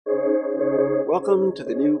Welcome to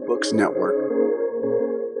the New Books Network.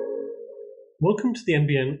 Welcome to the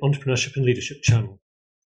MBN Entrepreneurship and Leadership channel.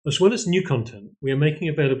 As well as new content, we are making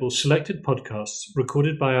available selected podcasts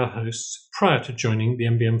recorded by our hosts prior to joining the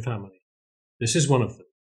MBN family. This is one of them,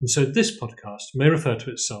 and so this podcast may refer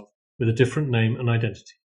to itself with a different name and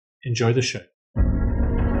identity. Enjoy the show.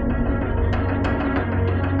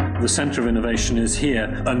 The Centre of Innovation is here,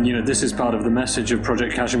 and this is part of the message of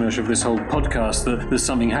Project Kazimierz, of this whole podcast, that there's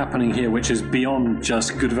something happening here which is beyond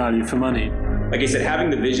just good value for money. Like I said,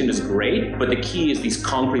 having the vision is great, but the key is these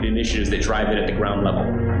concrete initiatives that drive it at the ground level.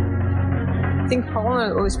 I think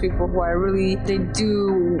Poland always people who are they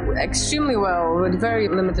do extremely well with very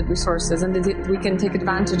limited resources, and we can take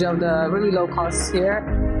advantage of the really low costs here.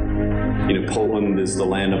 Poland is the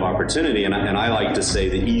land of opportunity, and I like to say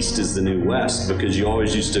the East is the new West, because you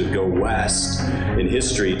always used to go west in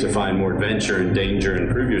history to find more adventure and danger and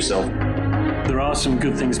prove yourself. There are some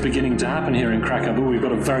good things beginning to happen here in Krakow, but we've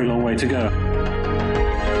got a very long way to go.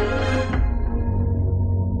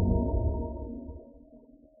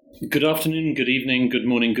 Good afternoon, good evening, good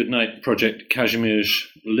morning, good night, Project Kazimierz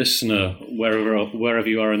listener, wherever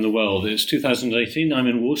you are in the world. It's 2018, I'm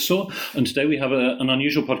in Warsaw, and today we have an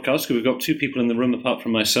unusual podcast because we've got two people in the room apart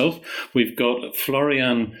from myself. We've got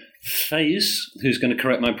Florian Fejs, who's going to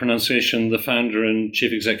correct my pronunciation, the founder and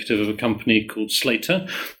chief executive of a company called Slater,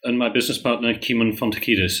 and my business partner, Kimon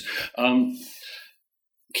Fontakidis.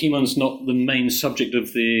 Kimon's not the main subject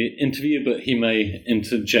of the interview, but he may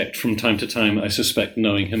interject from time to time, I suspect,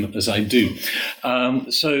 knowing him as I do.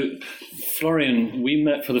 So, Florian, we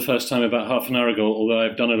met for the first time about half an hour ago, although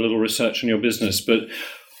I've done a little research on your business. But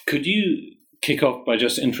could you kick off by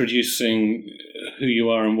just introducing who you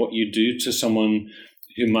are and what you do to someone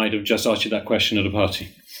who might have just asked you that question at a party?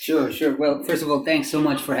 Sure. Well, first of all, thanks so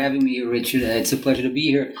much for having me, Richard. It's a pleasure to be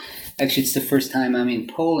here. Actually, it's the first time I'm in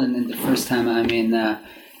Poland and the first time I'm in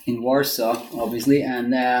Warsaw, obviously,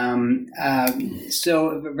 and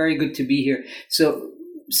so very good to be here. So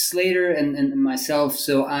Slater and myself,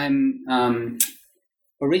 so I'm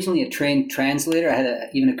originally a trained translator. I had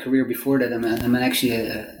even a career before that. I'm actually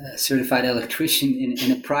a certified electrician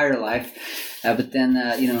in a prior life, but then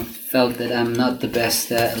felt that I'm not the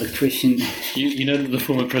best electrician. You know that the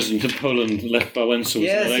former president of Poland, Lech Wałęsa, was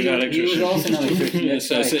yes, an electrician. he was also an electrician.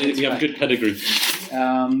 Yes, right, so we have a good pedigree.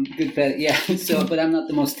 Yeah. So, but I'm not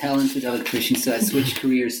the most talented electrician, so I switched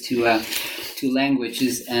careers to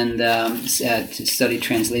languages and to study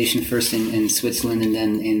translation first in Switzerland and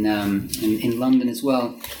then in London as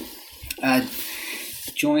well.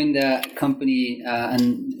 Joined a company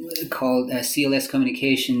called CLS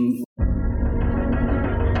Communication.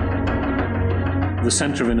 The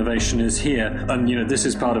Centre of Innovation is here, and this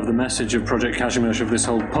is part of the message of Project Kazimierz, of this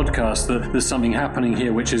whole podcast, that there's something happening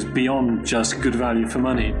here which is beyond just good value for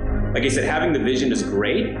money. Like I said, having the vision is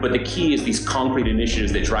great, but the key is these concrete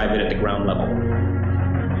initiatives that drive it at the ground level.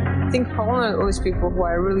 I think Poland always people who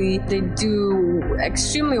are they do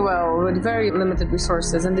extremely well with very limited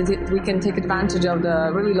resources, and we can take advantage of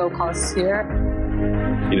the really low costs here.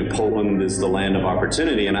 Poland is the land of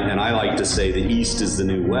opportunity, and I like to say the East is the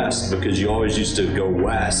new West, because you always used to go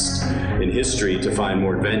west in history to find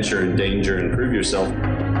more adventure and danger and prove yourself.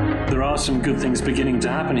 There are some good things beginning to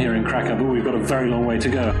happen here in Krakow, but we've got a very long way to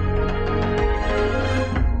go.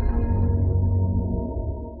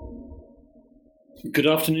 Good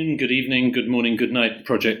afternoon, good evening, good morning, good night,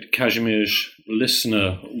 Project Kazimierz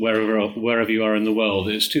listener, wherever you are in the world.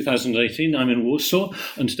 It's 2018, I'm in Warsaw,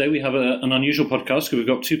 and today we have an unusual podcast because we've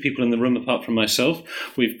got two people in the room apart from myself.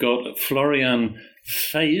 We've got Florian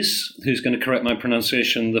Fejs, who's going to correct my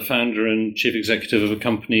pronunciation, the founder and chief executive of a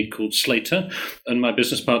company called Slater, and my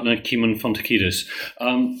business partner, Kimon Fontakidis.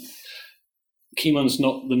 Kimon's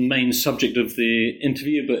not the main subject of the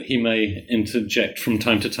interview, but he may interject from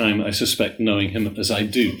time to time, I suspect, knowing him as I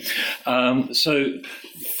do. So,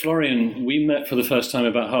 Florian, we met for the first time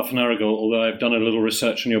about half an hour ago, although I've done a little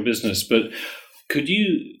research on your business. But could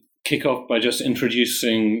you kick off by just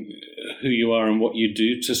introducing who you are and what you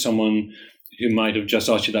do to someone who might have just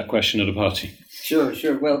asked you that question at a party? Sure.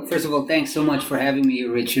 Well, first of all, thanks so much for having me,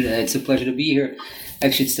 Richard. It's a pleasure to be here.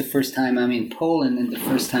 Actually, it's the first time I'm in Poland and the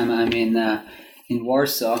first time I'm in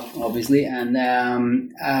Warsaw, obviously, and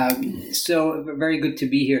so very good to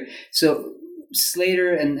be here. So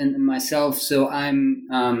Slater and myself, so I'm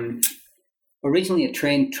originally a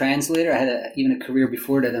trained translator. I had even a career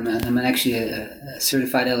before that. I'm actually a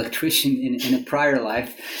certified electrician in a prior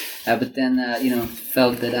life, but then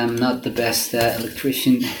felt that I'm not the best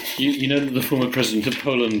electrician. You know that the former president of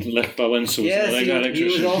Poland, Lech Wałęsa, was an electrician. He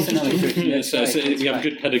was also an electrician. So you have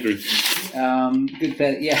good pedigree. So,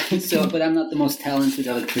 but I'm not the most talented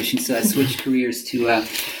electrician, so I switched careers to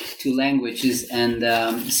languages and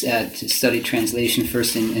to study translation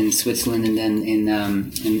first in Switzerland and then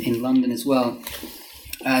in London as well.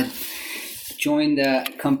 Joined a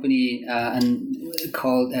company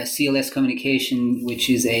called CLS Communication, which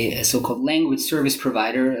is a so-called language service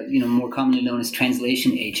provider, more commonly known as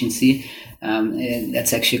translation agency. And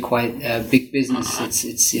that's actually quite a big business.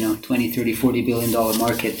 It's 20, 30, $40 billion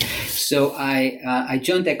market. So I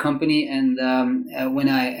joined that company, and when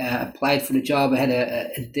I applied for the job, I had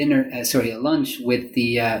a lunch with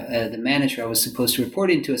the manager I was supposed to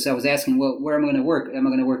report into. So I was asking, well, where am I going to work? Am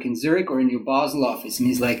I going to work in Zurich or in your Basel office? And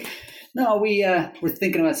he's like, no, we're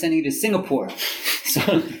thinking about sending you to Singapore.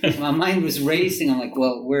 So my mind was racing. I'm like,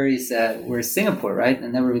 well, where's Singapore, right?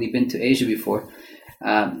 I've never really been to Asia before.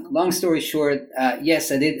 Long story short,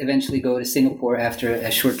 yes, I did eventually go to Singapore after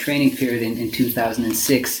a short training period in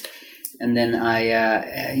 2006. And then I,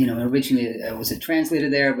 originally I was a translator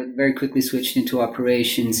there, but very quickly switched into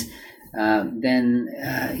operations. Then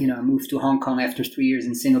I moved to Hong Kong after 3 years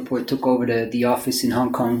in Singapore, took over the office in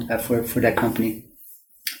Hong Kong for that company.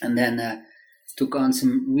 And then took on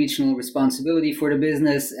some regional responsibility for the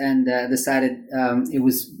business and decided it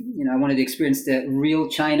was, I wanted to experience the real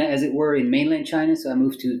China, as it were, in mainland China. So I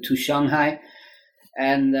moved to Shanghai.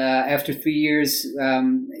 And after 3 years,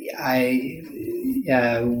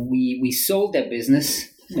 we sold that business.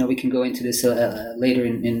 We can go into this later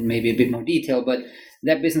in maybe a bit more detail, but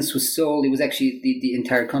that business was sold. It was actually the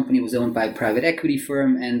entire company was owned by a private equity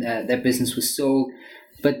firm, and that business was sold.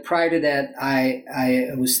 But prior to that, I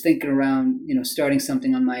was thinking around, starting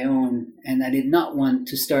something on my own, and I did not want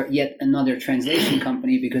to start yet another translation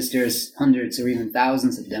company because there's hundreds or even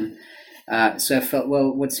thousands of them. So I felt,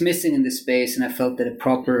 well, what's missing in this space? And I felt that a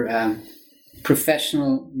proper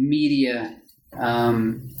professional media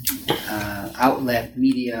outlet,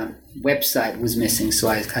 media website was missing. So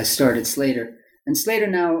I started Slator. And Slator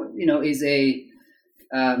now, is a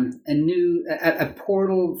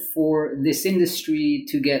portal for this industry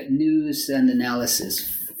to get news and analysis,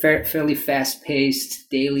 fairly fast-paced,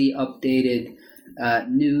 daily updated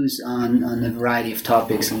news on a variety of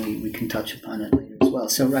topics, and we can touch upon it later as well.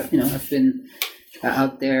 So, I've been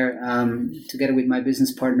out there together with my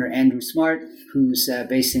business partner Andrew Smart, who's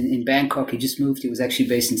based in Bangkok. He just moved. He was actually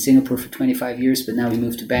based in Singapore for 25 years, but now he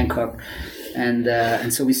moved to Bangkok.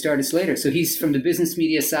 And so we started Slator. So he's from the business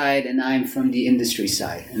media side, and I'm from the industry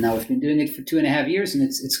side. And now we've been doing it for 2.5 years, and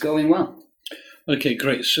it's going well. Okay,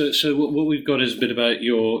 great. So what we've got is a bit about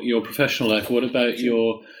your professional life. What about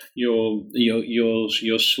you're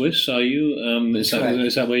Swiss? Are you? Is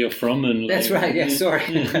that where you're from? And that's right. Yeah. Sorry.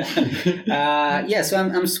 So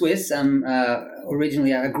I'm Swiss. I'm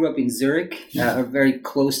originally I grew up in Zurich, or very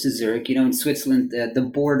close to Zurich. In Switzerland, the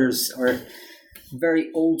borders are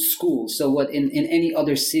very old school. So what in any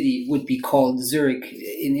other city would be called Zurich,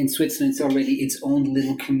 in Switzerland, it's already its own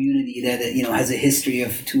little community that has a history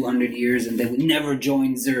of 200 years, and they would never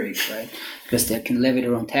join Zurich, right? Because they can levy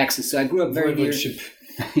their own taxes. So I grew up very near,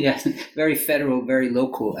 very federal, very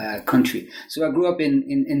local country. So I grew up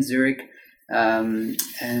in Zurich, and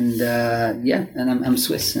I'm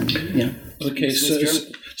Swiss, and Okay, so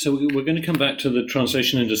we're going to come back to the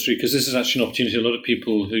translation industry, because this is actually an opportunity. A lot of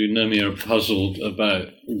people who know me are puzzled about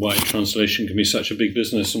why translation can be such a big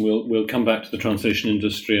business, and we'll come back to the translation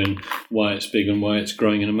industry and why it's big and why it's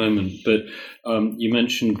growing in a moment. But you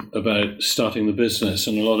mentioned about starting the business,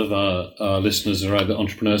 and a lot of our listeners are either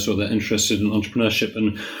entrepreneurs or they're interested in entrepreneurship.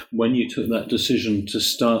 And when you took that decision to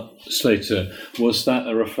start Slator, was that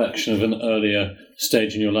a reflection of an earlier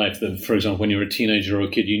stage in your life that, for example, when you were a teenager or a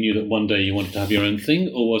kid, you knew that one day you wanted to have your own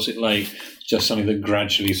thing, or was it like just something that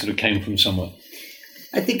gradually sort of came from somewhere?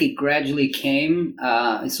 I think it gradually came.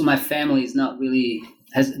 So my family is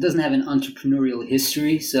doesn't have an entrepreneurial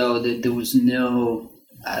history, so there was no.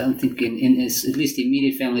 I don't think in at least the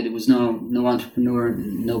immediate family there was no entrepreneur,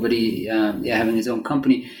 nobody having his own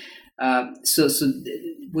company. So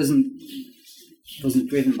it wasn't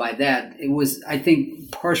driven by that. It was, I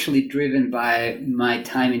think, partially driven by my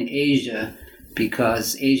time in Asia,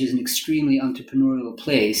 because Asia is an extremely entrepreneurial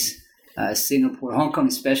place. Singapore, Hong Kong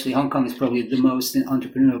especially. Hong Kong is probably the most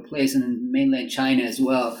entrepreneurial place, and in mainland China as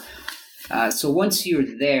well. So once you're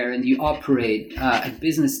there and you operate a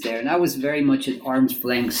business there, and I was very much at arm's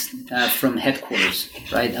length from headquarters,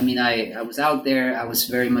 right? I mean, I was out there, I was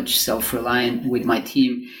very much self-reliant with my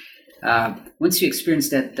team. Once you experience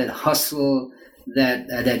that hustle,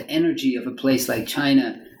 that energy of a place like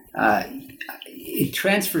China, it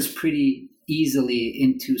transfers pretty easily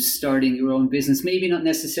into starting your own business. Maybe not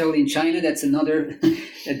necessarily in China, that's another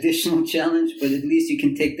additional challenge, but at least you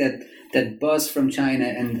can take that buzz from China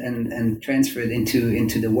and transfer it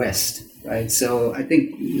into the West, right? So I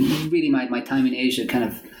think really my time in Asia kind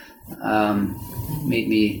of made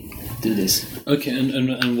me do this. Okay,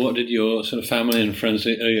 and what did your sort of family and friends, are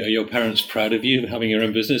your parents proud of you having your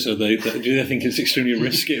own business, or do they think it's extremely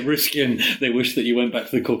risky and they wish that you went back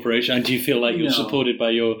to the corporation? And do you feel like you're supported by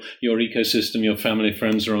your ecosystem, your family,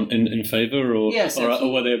 friends are in favor, or, yes,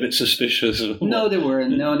 or were they a bit suspicious? No, they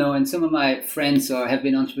weren't. No, and some of my friends have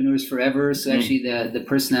been entrepreneurs forever. So actually, the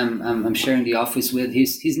person I'm sharing the office with,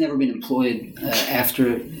 he's never been employed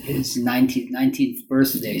after his 19th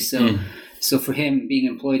birthday. So for him, being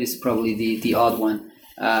employed is probably the odd one.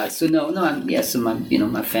 So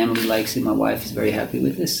my family likes it. My wife is very happy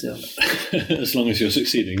with this. So as long as you're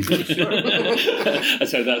succeeding, so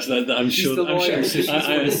I'm sure.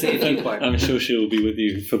 I'm sure she'll be with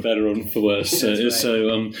you for better or for worse. Right.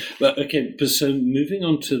 So moving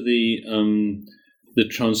on to the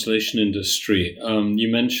translation industry.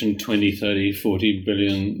 You mentioned 20, 30, $40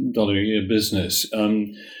 billion a year business.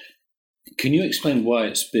 Can you explain why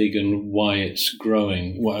it's big and why it's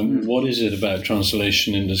growing? What is it about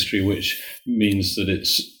translation industry which means that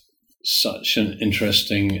it's such an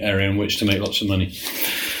interesting area in which to make lots of money?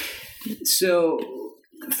 So,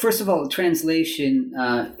 first of all, translation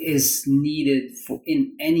is needed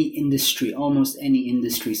in any industry, almost any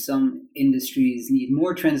industry. Some industries need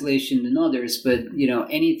more translation than others, but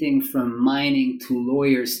anything from mining to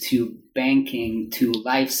lawyers to banking to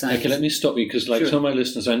life science. Okay, let me stop you because, some of my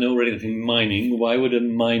listeners, I know already think mining. Why would a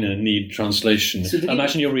miner need translation? So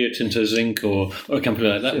imagine you're Rio Tinto Zinc or a company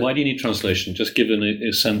like that. Sure. Why do you need translation? Just give them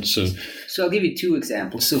a sense of. So I'll give you two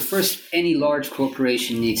examples. So first, any large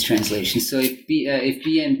corporation needs translation. So if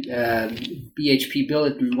BHP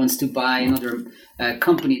Billiton wants to buy another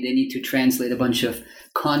company, they need to translate a bunch of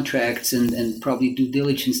contracts and probably due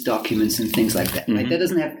diligence documents and things like that. Mm-hmm. Right? That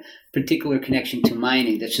doesn't have particular connection to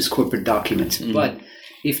mining. That's just corporate documents. Mm-hmm. But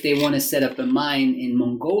if they want to set up a mine in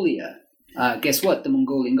Mongolia, guess what? The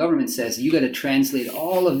Mongolian government says you got to translate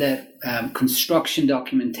all of that construction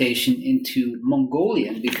documentation into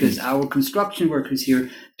Mongolian because our construction workers here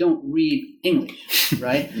don't read English,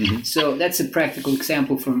 right? Mm-hmm. So that's a practical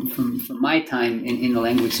example from my time in the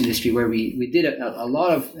language industry where we did a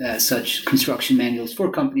lot of such construction manuals for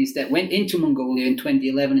companies that went into Mongolia in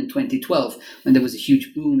 2011 and 2012 when there was a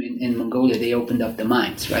huge boom in Mongolia. They opened up the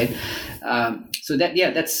mines, right? So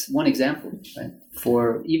that's one example, right?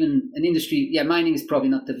 For even an industry, mining is probably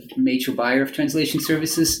not the major buyer of translation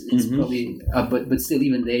services. It's probably, but still,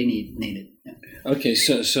 even they need it. Yeah. Okay,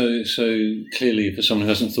 so clearly, for someone who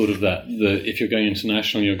hasn't thought of that, if you're going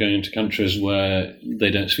international, you're going into countries where they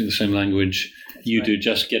don't speak the same language. You do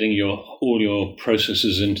just getting all your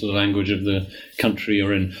processes into the language of the country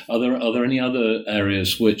you're in. Are there any other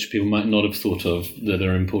areas which people might not have thought of that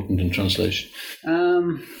are important in translation?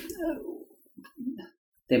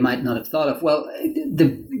 They might not have thought of. Well, the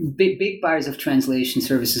big buyers of translation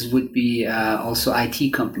services would be also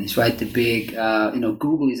IT companies, right? The big,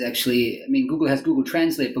 Google is actually, Google has Google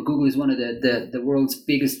Translate, but Google is one of the world's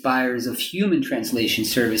biggest buyers of human translation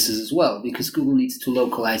services as well, because Google needs to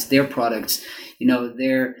localize their products,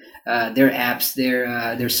 their apps,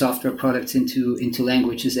 their software products into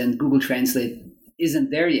languages, and Google Translate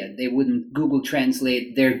isn't there yet. They wouldn't Google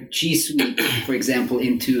Translate their G Suite, for example,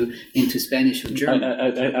 into Spanish or German.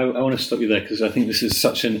 I want to stop you there because I think this is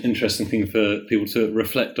such an interesting thing for people to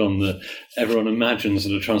reflect on, that everyone imagines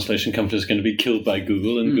that a translation company is going to be killed by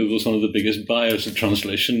Google, and Google's one of the biggest buyers of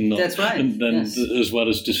translation. That's right. And then as well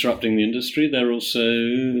as disrupting the industry, they're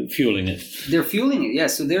also fueling it. They're fueling it,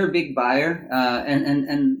 yes. So they're a big buyer,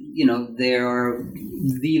 and they are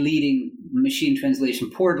the leading machine translation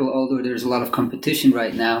portal, although there's a lot of competition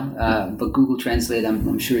right now. But Google Translate,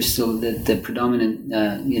 I'm sure, is still the predominant,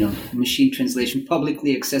 machine translation,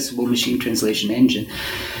 publicly accessible machine translation engine.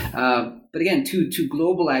 But again, to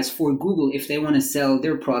globalize for Google, if they want to sell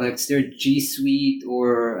their products, their G Suite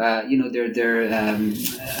or their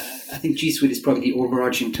I think G Suite is probably the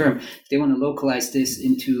overarching term. If they want to localize this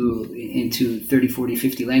into 30, 40,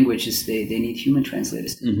 50 languages, they need human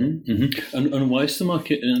translators. Mm-hmm, mm-hmm. And why is the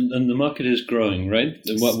market, and the market is growing, right?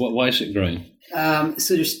 Why is it growing?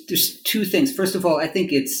 So there's two things. First of all, I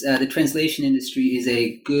think it's the translation industry is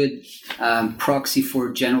a good proxy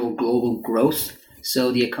for general global growth.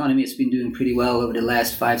 So the economy has been doing pretty well over the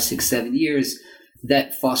last 5, 6, 7 years.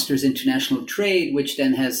 That fosters international trade, which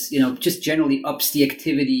then has, just generally ups the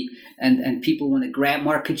activity, and people want to grab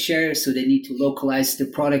market share, so they need to localize their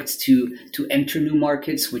products to enter new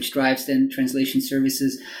markets, which drives then translation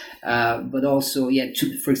services. But also,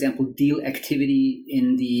 for example, deal activity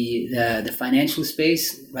in the financial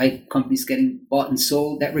space, right? Companies getting bought and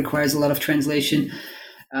sold, that requires a lot of translation.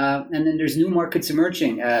 And then there's new markets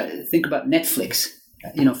emerging. Think about Netflix.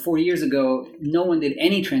 4 years ago, no one did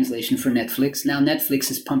any translation for Netflix. Now Netflix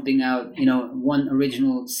is pumping out, one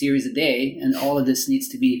original series a day, and all of this needs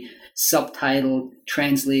to be subtitled,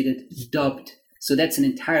 translated, dubbed. So that's an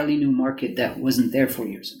entirely new market that wasn't there 4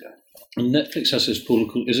 years ago. And Netflix has this portal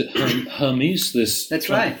called, is it Hermes? That's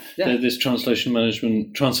right. Yeah. This translator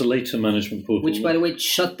management portal. Which, by the way,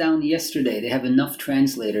 shut down yesterday. They have enough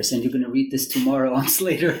translators, and you're going to read this tomorrow on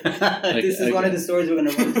Slater. This is one of the stories we're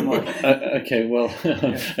going to run tomorrow. Okay, well,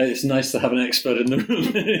 it's nice to have an expert in the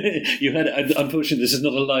room. You had, unfortunately, this is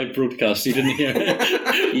not a live broadcast. You didn't hear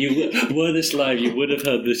it. Were this live, you would have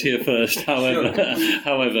heard this here first. However,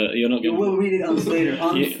 you're not going to... We'll read it on Slater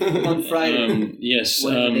on Friday. Yes.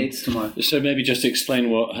 What are the dates tomorrow? So maybe just explain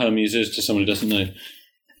what Hermes is to someone who doesn't know.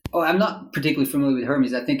 Oh, I'm not particularly familiar with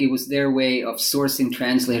Hermes. I think it was their way of sourcing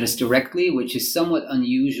translators directly, which is somewhat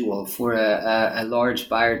unusual for a large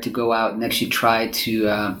buyer to go out and actually try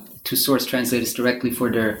to source translators directly for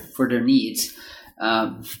their needs.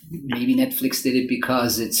 Maybe Netflix did it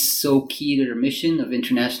because it's so key to their mission of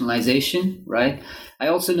internationalization, right? I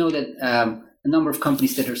also know that a number of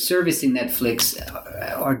companies that are servicing Netflix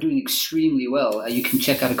are doing extremely well. You can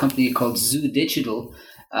check out a company called Zoo Digital.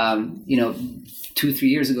 2-3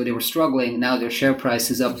 years ago, they were struggling. Now their share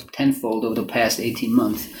price is up tenfold over the past 18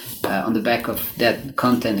 months on the back of that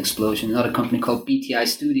content explosion. Another company called BTI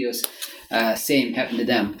Studios, same happened to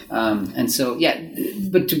them.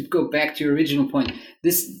 But to go back to your original point,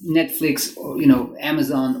 this Netflix,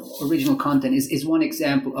 Amazon original content is one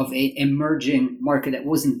example of a emerging market that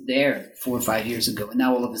wasn't there 4 or 5 years ago, and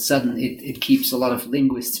now all of a sudden it keeps a lot of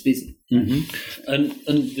linguists busy. Mm-hmm. And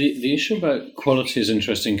the issue about quality is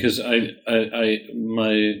interesting because my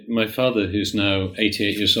father, who's now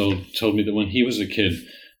 88 years old, told me that when he was a kid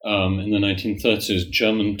in the 1930s,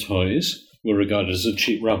 German toys were regarded as a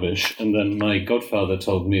cheap rubbish, and then my godfather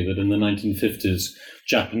told me that in the 1950s,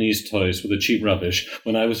 Japanese toys were the cheap rubbish.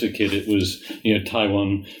 When I was a kid, it was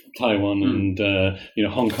Taiwan, and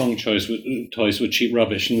Hong Kong toys were cheap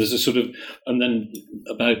rubbish. And there's a sort of, and then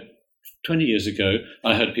about 20 years ago,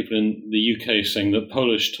 I heard people in the UK saying that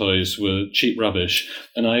Polish toys were cheap rubbish,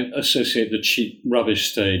 and I associate the cheap rubbish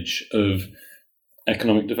stage of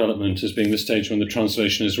economic development as being the stage when the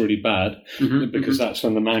translation is really bad, because that's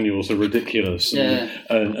when the manuals are ridiculous. Yeah.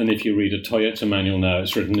 And if you read a Toyota manual now,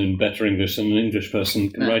 it's written in better English than an English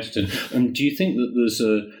person can write it in. And do you think that there's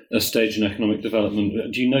a stage in economic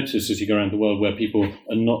development, do you notice as you go around the world where people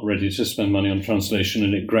are not ready to spend money on translation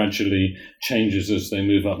and it gradually changes as they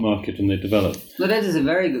move up market and they develop? No, that is a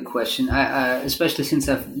very good question, I especially since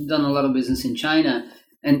I've done a lot of business in China.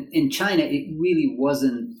 And in China, it really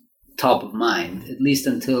wasn't top of mind, at least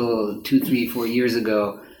until 2, 3, 4 years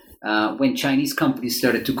ago, when Chinese companies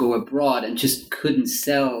started to go abroad and just couldn't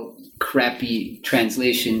sell crappy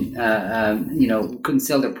translation, couldn't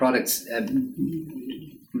sell their products,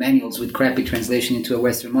 manuals with crappy translation into a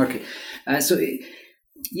Western market.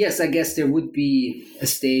 Yes, I guess there would be a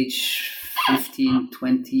stage 15,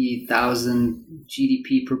 20,000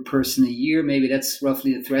 GDP per person a year. Maybe that's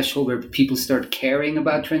roughly the threshold where people start caring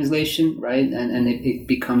about translation, right? And it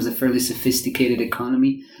becomes a fairly sophisticated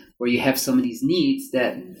economy where you have some of these needs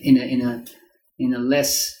that in a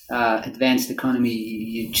less advanced economy,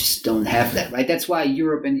 you just don't have that, right? That's why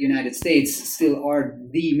Europe and the United States still are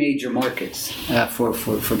the major markets for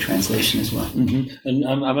translation as well. Mm-hmm.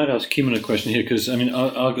 And I might ask Kimon a question here because,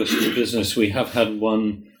 Argos is a business. We have had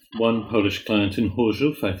one Polish client in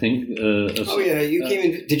Chorzów, I think. You came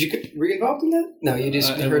in. Were you involved in that? No, you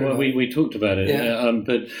just heard about it. We talked about it. Yeah.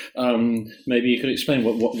 But maybe you could explain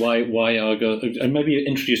why Argos, and maybe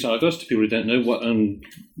introduce Argos to people who don't know what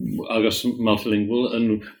Argos Multilingual,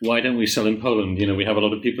 and why don't we sell in Poland? We have a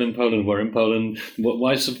lot of people in Poland. We're in Poland.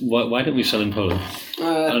 Why don't we sell in Poland?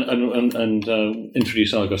 And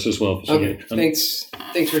introduce Argos as well. Okay. Thanks,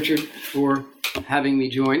 Richard, for having me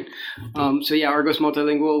join. Argos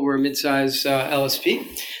Multilingual, we're a mid-size LSP.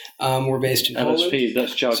 We're based in Poland. LSP,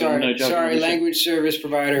 that's jargon. Sorry, language service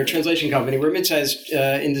provider, translation company. We're a mid-sized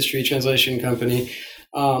industry translation company.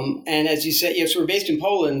 And as you said, so we're based in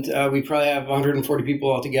Poland. We probably have 140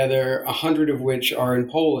 people altogether, 100 of which are in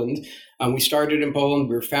Poland. We started in Poland.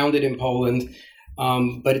 We were founded in Poland.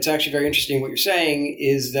 But it's actually very interesting what you're saying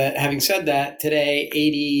is that, having said that, today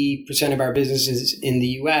 80% of our business is in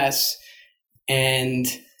the US, and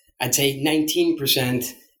I'd say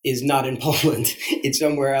 19% is not in Poland. It's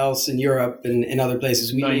somewhere else in Europe and other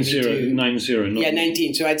places.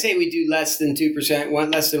 19. So I'd say we do less than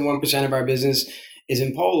 2%, less than 1% of our business is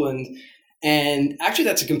in Poland. And actually,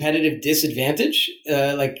 that's a competitive disadvantage.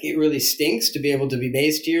 It really stinks to be able to be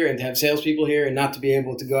based here and to have salespeople here and not to be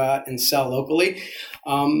able to go out and sell locally.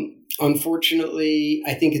 Unfortunately,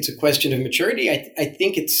 I think it's a question of maturity. I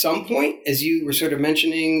think at some point, as you were sort of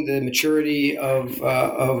mentioning, the maturity of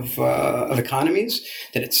economies,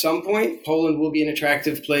 that at some point Poland will be an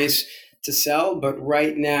attractive place to sell. But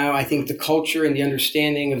right now, I think the culture and the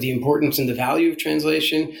understanding of the importance and the value of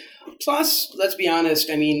translation. Plus, let's be honest,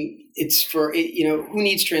 I mean, it's for, who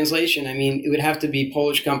needs translation? I mean, it would have to be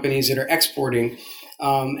Polish companies that are exporting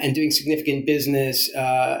and doing significant business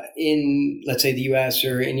in, let's say, the US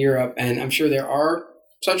or in Europe. And I'm sure there are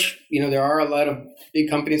there are a lot of big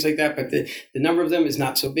companies like that, but the number of them is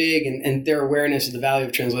not so big, and their awareness of the value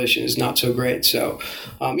of translation is not so great. So,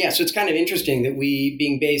 so it's kind of interesting that we,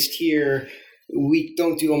 being based here, we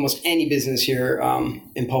don't do almost any business here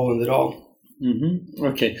in Poland at all. Mm-hmm.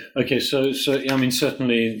 Okay. So I mean,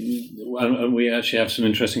 certainly, we actually have some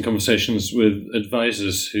interesting conversations with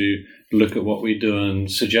advisors who look at what we do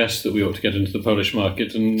and suggest that we ought to get into the Polish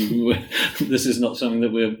market, and this is not something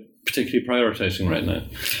that we're particularly prioritizing right now.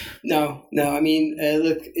 No. I mean,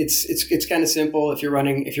 look, it's kind of simple. If you're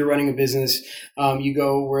running a business, you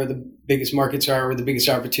go where the biggest markets are, where the biggest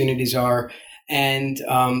opportunities are. And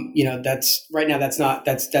that's right now. That's not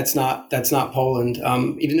Poland.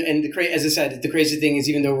 As I said, the crazy thing is,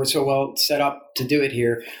 even though we're so well set up to do it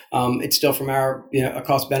here, it's still, from our a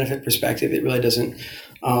cost benefit perspective, it really doesn't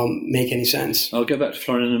make any sense. I'll get back to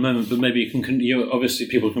Florian in a moment, but maybe you can. Obviously,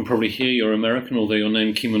 people can probably hear you're American, although your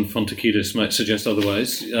name Kimon Fontakidis might suggest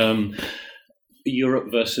otherwise.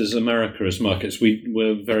 Europe versus America as markets.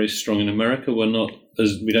 We're very strong in America.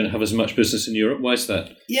 We don't have as much business in Europe. Why is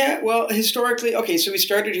that? Yeah, well, historically, so we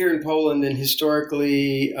started here in Poland, and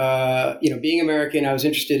historically, being American, I was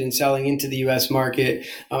interested in selling into the U.S. market.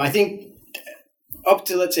 I think up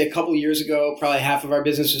to, let's say, a couple of years ago, probably half of our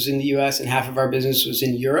business was in the U.S. and half of our business was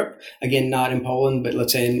in Europe. Again, not in Poland, but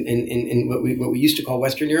let's say in what we used to call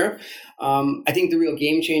Western Europe. I think the real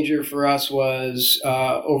game changer for us was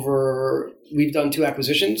we've done 2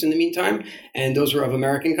 acquisitions in the meantime, and those were of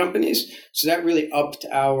American companies. So that really upped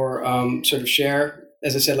our sort of share.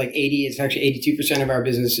 As I said, it's actually 82% of our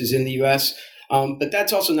business is in the U.S. But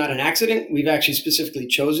that's also not an accident. We've actually specifically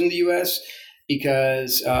chosen the U.S.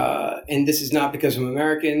 because, and this is not because I'm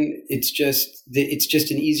American, it's just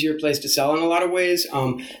an easier place to sell in a lot of ways.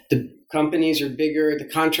 The companies are bigger, the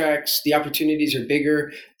contracts, the opportunities are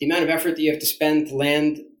bigger. The amount of effort that you have to spend to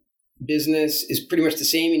land business is pretty much the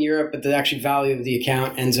same in Europe, but the actual value of the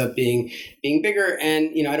account ends up being bigger.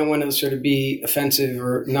 And, I don't want to sort of be offensive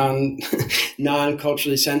or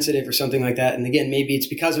non-culturally sensitive or something like that. And again, maybe it's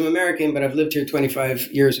because I'm American, but I've lived here 25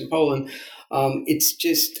 years in Poland. It's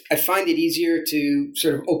just, I find it easier to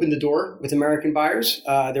sort of open the door with American buyers.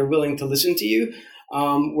 They're willing to listen to you.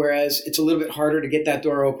 Whereas it's a little bit harder to get that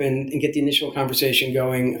door open and get the initial conversation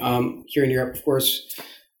going. Here in Europe, of course,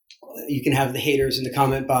 you can have the haters in the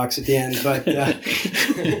comment box at the end, but I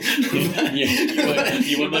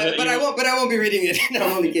won't be reading it. No,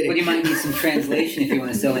 I'm only kidding. But you might need some translation if you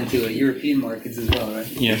want to sell into European markets as well, right?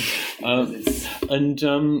 Yeah,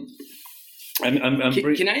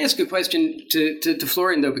 Can I ask a question to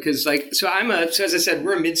Florian though? Because as I said,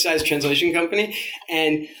 we're a mid-sized translation company,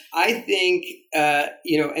 and I think and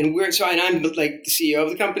I'm like the CEO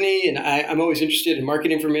of the company, and I'm always interested in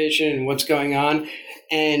market information and what's going on.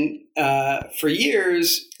 And for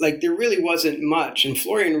years, there really wasn't much, and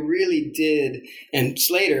Florian really did, and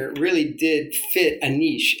Slater really did fit a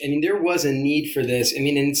niche. I mean, there was a need for this. I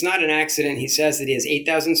mean, and it's not an accident. He says that he has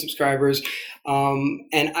 8,000 subscribers.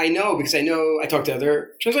 And I know, because I talk to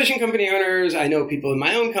other translation company owners, I know people in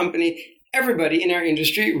my own company, everybody in our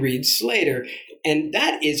industry reads Slater. And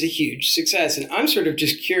that is a huge success. And I'm sort of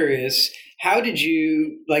just curious, how did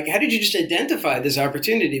you just identify this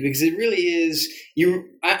opportunity? Because it really is,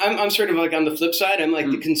 I'm sort of on the flip side. I'm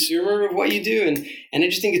the consumer of what you do. And I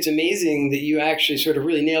just think it's amazing that you actually sort of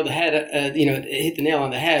really hit the nail on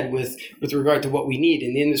the head with regard to what we need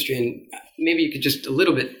in the industry. And maybe you could just a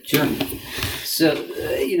little bit. Sure. So,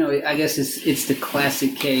 I guess it's the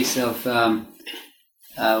classic case of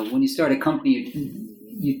when you start a company,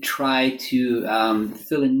 you try to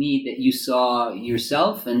fill a need that you saw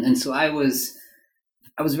yourself, and so I was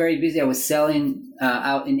very busy. I was selling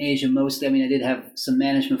out in Asia mostly. I mean, I did have some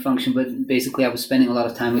management function, but basically I was spending a lot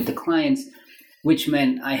of time with the clients, which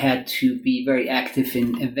meant I had to be very active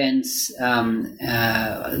in events, where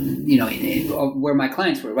my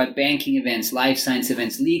clients were, right? Banking events, life science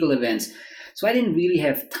events, legal events. So I didn't really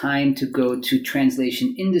have time to go to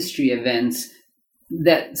translation industry events.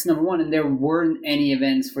 That's number one. And there weren't any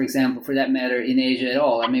events, for example, for that matter, in Asia at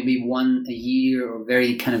all. Maybe one a year, or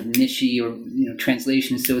very kind of niche-y, or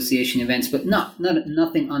translation association events, but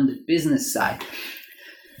nothing on the business side.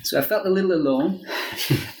 So I felt a little alone.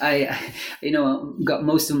 I got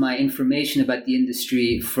most of my information about the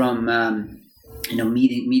industry from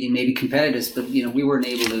meeting maybe competitors, but we weren't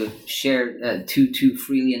able to share too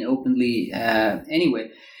freely and openly anyway.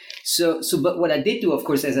 But what I did do, of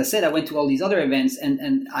course, as I said, I went to all these other events,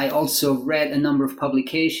 and I also read a number of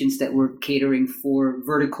publications that were catering for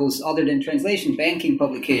verticals other than translation, banking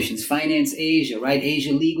publications, Finance Asia, right?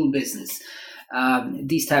 Asia Legal Business,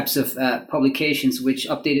 these types of publications, which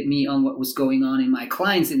updated me on what was going on in my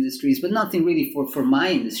clients' industries, but nothing really for my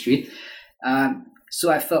industry. So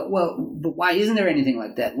I felt, well, but why isn't there anything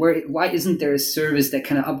like that? Why isn't there a service that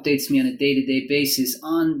kind of updates me on a day-to-day basis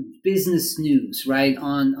on business news, right?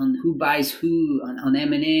 On who buys who, on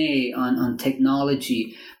M&A, on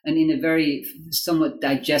technology, and in a very somewhat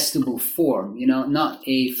digestible form, not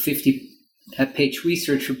a 50-page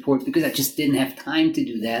research report, because I just didn't have time to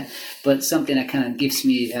do that, but something that kind of gives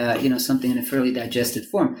me, something in a fairly digested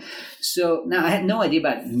form. So now I had no idea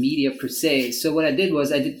about media per se. So what I did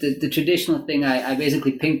was I did the traditional thing. I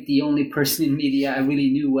basically pinged the only person in media I really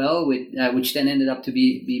knew well, which then ended up to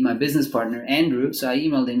be my business partner, Andrew. So I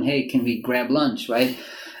emailed him, hey, can we grab lunch, right?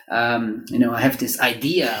 I have this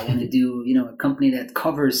idea. I want to do, a company that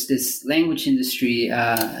covers this language industry,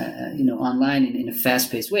 online in a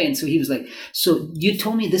fast-paced way. And so he was like, so you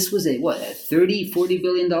told me this was a $30-40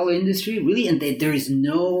 billion industry, really? And there is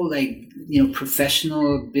no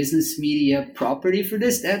professional business media property for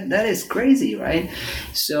this? That is crazy, right?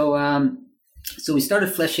 So we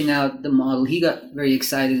started fleshing out the model. He got very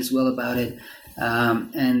excited as well about it.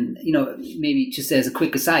 Maybe just as a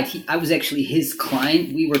quick aside, I was actually his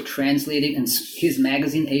client. We were translating his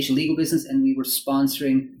magazine, Asia Legal Business, and we were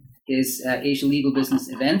sponsoring his Asia Legal Business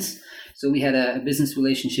events. So we had a business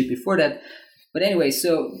relationship before that. But anyway,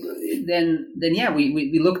 so then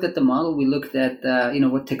we looked at the model. We looked at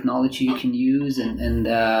what technology you can use, and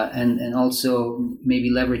also maybe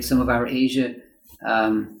leverage some of our Asia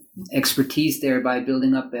expertise there by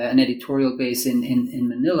building up an editorial base in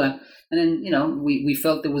Manila. And then we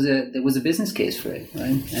felt there was a business case for it,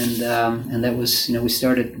 right? And that was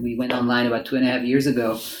we went online about 2.5 years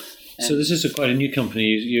ago. So this is quite a new company.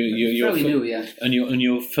 You're fairly new, yeah. And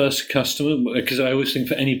your first customer, because I always think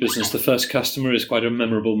for any business, the first customer is quite a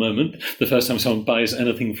memorable moment. The first time someone buys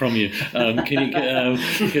anything from you, can you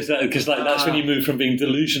because that's when you move from being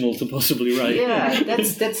delusional to possibly right. Yeah,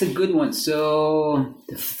 that's a good one. So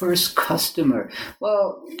the first customer,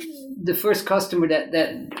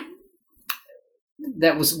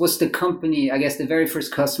 that was the company. I guess the very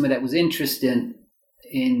first customer that was interested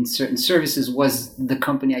in certain services was the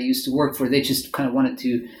company I used to work for. They just kind of wanted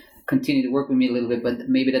to continue to work with me a little bit, but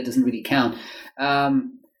maybe that doesn't really count. I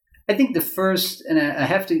think the first, and I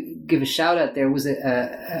have to give a shout out there, was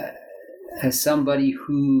somebody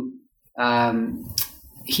who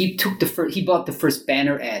he bought the first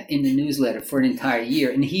banner ad in the newsletter for an entire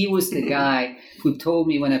year, and he was the guy who told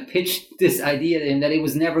me when I pitched this idea to him that it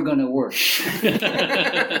was never going to work.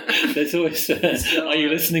 That's always. Are you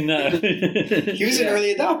listening now? He was an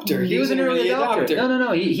early adopter. He was an early adopter.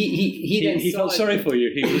 No. He felt sorry for you.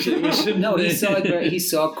 He saw it. He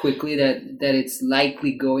saw quickly that it's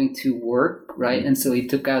likely going to work, right? And so he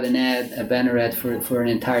took out a banner ad for an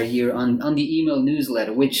entire year on the email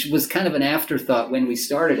newsletter, which was kind of an afterthought when we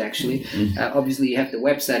started. Actually, obviously you have the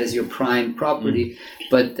website as your prime property,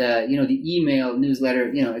 but the email newsletter,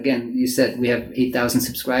 again, you said we have 8,000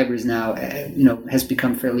 subscribers now, has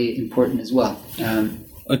become fairly important as well.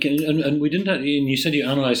 Okay, and we didn't. And you said you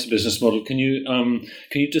analysed the business model. Can you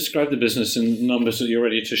describe the business in numbers that you're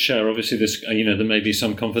ready to share? Obviously, this there may be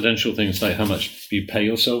some confidential things like how much you pay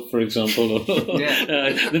yourself, for example, or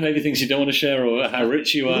there may be things you don't want to share, or how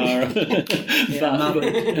rich you are.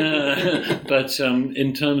 But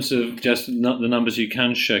in terms of just the numbers you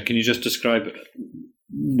can share, can you just describe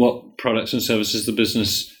what products and services the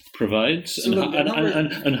business provides,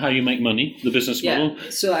 and how you make money, the business model?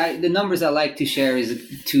 So the numbers I like to share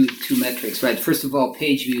is two metrics, right? First of all,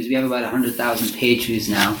 page views. We have about 100,000 page views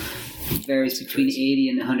now. varies between 80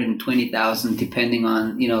 and 120,000, depending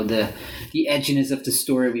on the edginess of the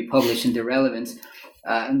story we publish and the relevance.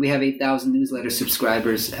 And we have 8,000 newsletter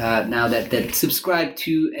subscribers now that subscribe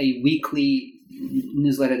to a weekly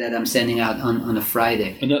newsletter that I'm sending out on a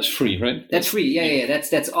Friday. And that's free, right? That's free. Yeah.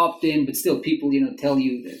 That's opt-in, but still people, tell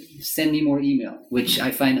you, send me more email, which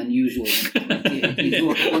I find unusual.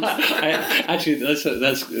 Actually, that's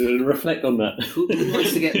reflect on that. Who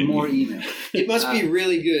wants to get more email? It must be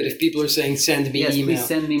really good if people are saying, send me email. Yes, please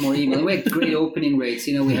send me more email. And we have great opening rates.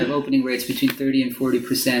 We have opening rates between 30 and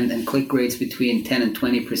 40% and click rates between 10 and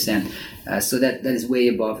 20%. So that is way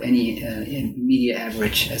above any media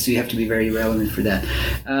average. So you have to be very relevant for that.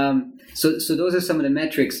 So those are some of the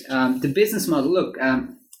metrics. The business model, look,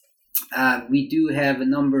 we do have a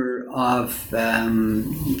number of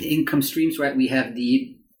income streams, right? We have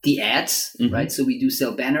the ads, right? So we do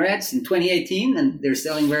sell banner ads in 2018, and they're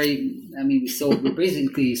selling we're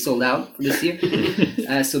basically sold out for this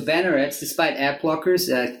year. So banner ads, despite ad blockers,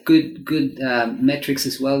 good metrics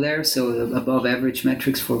as well there. So above average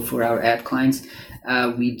metrics for our ad clients.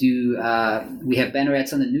 We have banner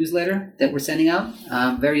ads on the newsletter that we're sending out.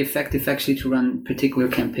 Very effective actually to run particular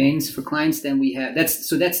campaigns for clients. Then we have that's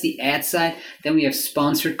the ad side. Then we have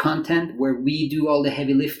sponsored content where we do all the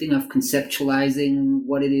heavy lifting of conceptualizing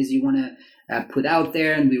what it is you want to put out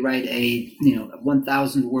there, and we write a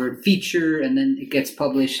 1,000 word feature, and then it gets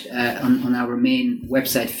published on our main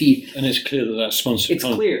website feed. And it's clear that that's sponsored. It's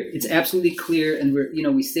clear. It's absolutely clear, and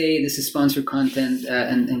we say this is sponsored content,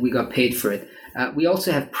 and we got paid for it. We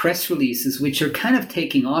also have press releases, which are kind of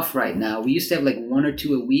taking off right now. We used to have like 1 or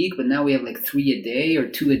 2 a week, but now we have like 3 a day or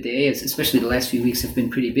 2 a day, especially the last few weeks have been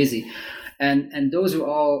pretty busy. And those are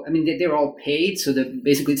all, they're all paid. So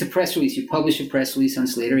basically it's a press release. You publish a press release on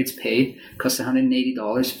Slator, it's paid, costs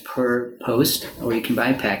 $180 per post, or you can buy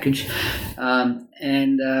a package. And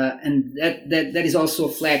that is also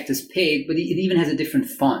flagged as paid, but it even has a different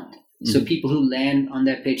font. So people who land on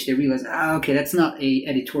that page, they realize, okay, that's not a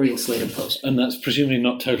editorial Slator post. And that's presumably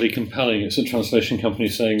not totally compelling. It's a translation company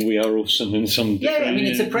saying we are awesome in some different... Yeah,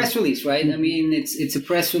 it's a press release, right? It's a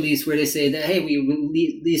press release where they say that, hey, we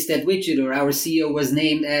released that widget, or our CEO was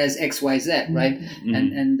named as XYZ, right?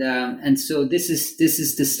 And so this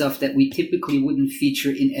is the stuff that we typically wouldn't feature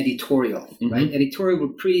in editorial, right? Editorial,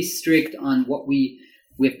 we're pretty strict on what we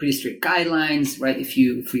have pretty strict guidelines, right? If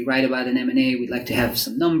we write about an M&A, we'd like to have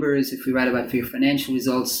some numbers. If we write about your financial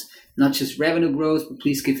results, not just revenue growth, but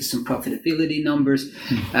please give us some profitability numbers.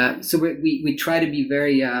 So we try to be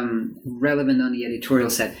very relevant on the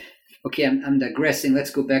editorial side. Okay, I'm digressing.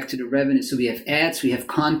 Let's go back to the revenue. So we have ads, we have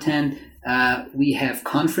content, we have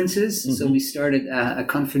conferences. So we started a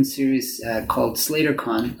conference series called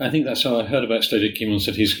SlaterCon. I think that's how I heard about Slater. Kimon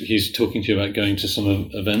said he's talking to you about going to some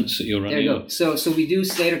events that you're running. There you go. So we do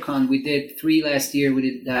SlaterCon. We did 3 last year. We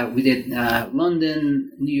did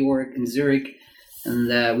London, New York, and Zurich,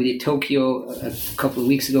 and we did Tokyo a couple of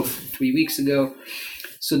weeks ago, 3 weeks ago.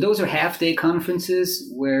 So those are half-day conferences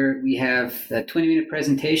where we have 20-minute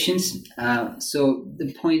presentations. So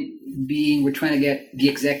the point being, we're trying to get the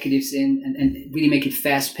executives in and really make it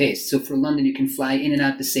fast-paced. So for London, you can fly in and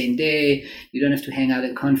out the same day. You don't have to hang out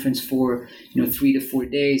at a conference for 3 to 4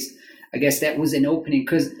 days. I guess that was an opening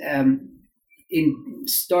because in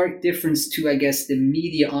stark difference to, I guess, the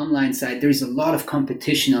media online side, there's a lot of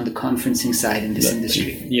competition on the conferencing side in this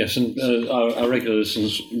industry. Yes, and our regular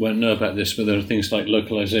listeners won't know about this, but there are things like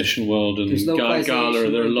Localization World and Gala.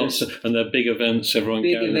 There are lots and they're big events. Everyone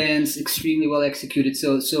big events, extremely well executed.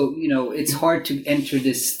 So it's hard to enter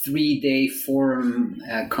this 3-day forum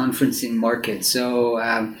conferencing market. So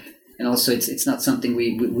and also it's not something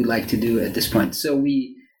we like to do at this point. So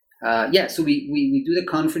we do the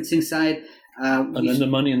conferencing side. And then the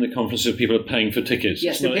money in the conferences, people are paying for tickets.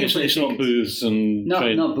 Yes, it's not booths and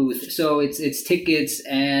not booths. So it's tickets,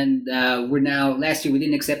 and we're now. Last year we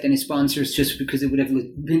didn't accept any sponsors just because it would have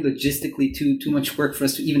been logistically too much work for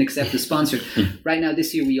us to even accept a sponsor. Right now,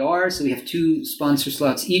 this year we are. So we have 2 sponsor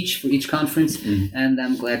slots each for each conference, and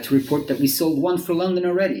I'm glad to report that we sold 1 for London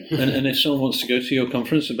already. And if someone wants to go to your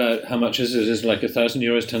conference, about how much is it? Is it like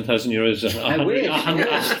 €1,000, 10,000 euros? I wish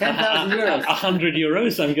 10,000 euros. 100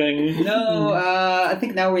 euros. I'm going. No. I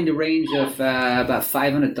think now we're in the range of about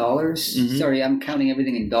 $500. Sorry, I'm counting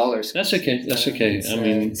everything in dollars. That's okay. That's okay.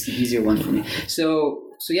 It's the easier one for me. So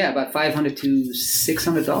yeah, about $500 to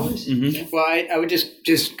 $600. Well, I would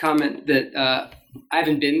just comment that I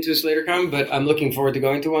haven't been to a SlaterCon, but I'm looking forward to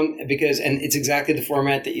going to one and it's exactly the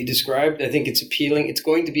format that you described. I think it's appealing. It's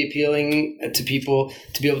going to be appealing to people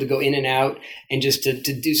to be able to go in and out and just to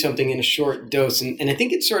do something in a short dose. And I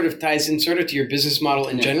think it sort of ties in sort of to your business model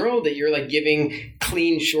in general, that you're like giving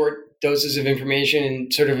clean, short doses of information,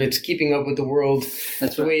 and sort of it's keeping up with the world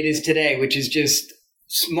the way it is today, which is just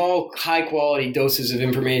small, high quality doses of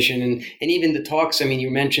information. And even the talks, I mean,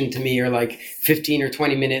 you mentioned to me are like 15 or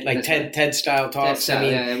 20 minute, like TED style talks.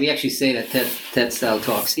 We actually say that TED style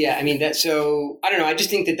talks. Yeah. I mean, so I don't know. I just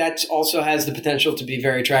think that also has the potential to be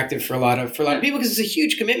very attractive for a lot of people, because it's a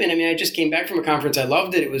huge commitment. I mean, I just came back from a conference. I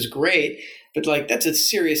loved it. It was great. But like, that's a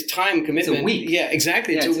serious time commitment. It's a week. Yeah,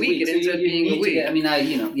 exactly. It's a week. It ends up being a week.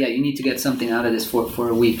 You need to get something out of this for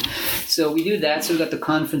a week. So we do that. So we got the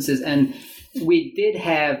conferences, and we did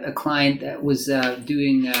have a client that was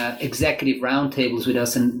doing executive roundtables with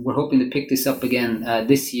us, and we're hoping to pick this up again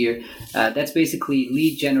this year. That's basically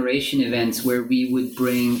lead generation events where we would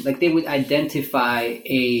bring, like, they would identify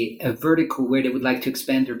a vertical where they would like to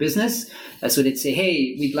expand their business. So they'd say,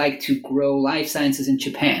 hey, we'd like to grow life sciences in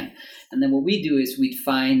Japan. And then what we do is we'd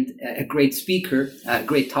find a great speaker, a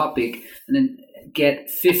great topic, and then get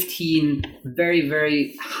 15 very,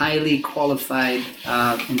 very highly qualified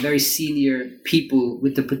and very senior people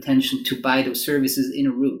with the potential to buy those services in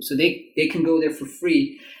a room. So they can go there for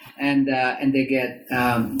free, and they get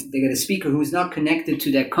a speaker who is not connected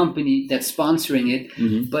to that company that's sponsoring it,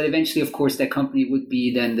 Mm-hmm. but eventually, of course, that company would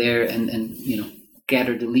be then there and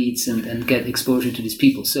gather the leads and get exposure to these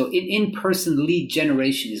people. So in-person lead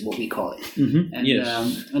generation is what we call it. Mm-hmm. And,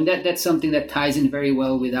 Yes. and that's something that ties in very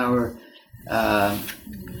well with our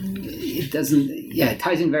it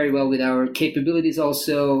ties in very well with our capabilities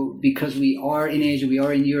also, because we are in Asia, we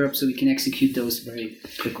are in Europe, so we can execute those very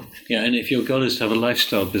quickly. Yeah, and if your goal is to have a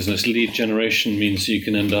lifestyle business, lead generation means you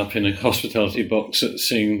can end up in a hospitality box at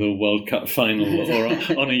seeing the World Cup final or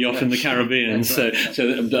on a yacht in the Caribbean. So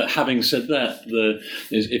having said that,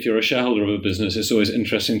 if you're a shareholder of a business, it's always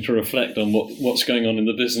interesting to reflect on what's going on in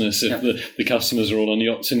the business if the customers are all on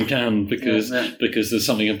yachts in Cannes, because there's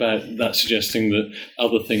something about that suggesting that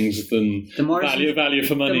other things than value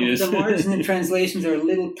for money is. The margins and translations are a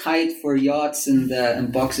little tight for yachts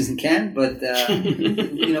and boxes in Cannes, but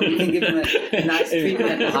we can give them a nice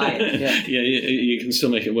treatment at the Hyatt. Yeah, you can still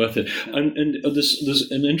make it worth it. And there's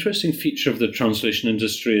an interesting feature of the translation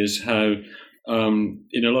industry is how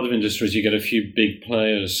in a lot of industries you get a few big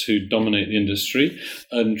players who dominate the industry,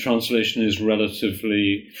 and translation is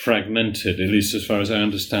relatively fragmented, at least as far as I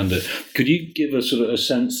understand it. Could you give us sort of a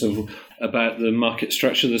sense about the market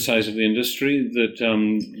structure, the size of the industry? That,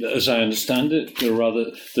 as I understand it,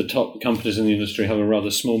 the top companies in the industry have a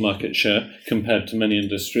rather small market share compared to many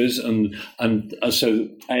industries, and so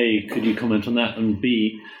A, could you comment on that, and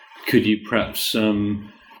B, could you perhaps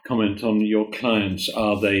comment on your clients?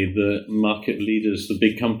 Are they the market leaders, the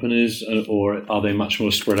big companies, or are they much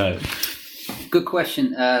more spread out? Good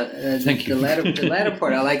question. Thank you. The latter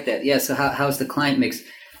part, I like that. Yeah. So how's the client mix?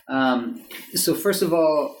 So first of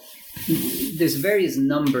all, there's various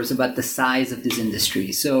numbers about the size of this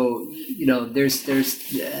industry. So there's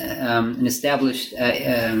an established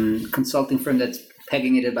consulting firm that's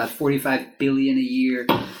pegging it at about $45 billion a year.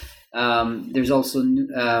 There's also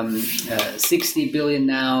 60 billion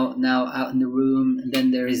now out in the room, and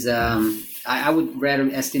then there is I would rather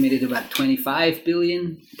estimate it about 25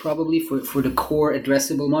 billion probably for the core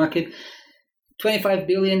addressable market. 25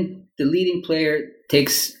 billion, the leading player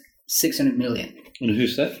takes 600 million. And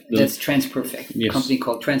who's that? That's TransPerfect, a company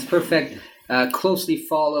called TransPerfect, closely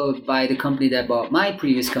followed by the company that bought my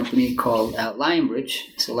previous company called Lionbridge.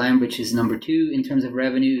 So Lionbridge is number 2 in terms of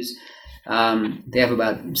revenues. They have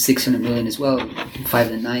about 600 million as well,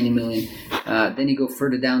 590 million. Then you go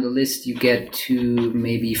further down the list, you get to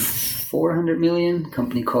maybe 400 million, a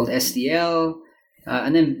company called SDL.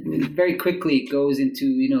 And then very quickly it goes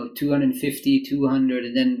into 250, 200,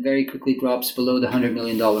 and then very quickly drops below the $100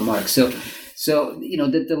 million mark. So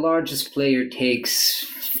the largest player takes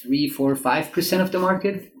 3, 4, 5% of the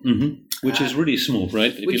market. Mm-hmm. Which is really small,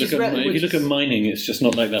 right? If you look at mining, it's just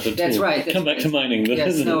not like that at all. That's right. Come back to mining.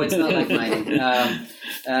 Yes, no, it's not like mining.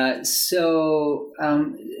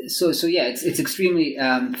 It's extremely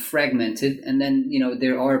fragmented, and then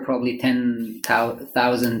there are probably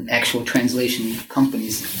 10,000 actual translation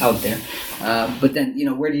companies out there. But then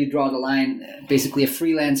where do you draw the line? Basically, a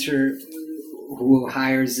freelancer who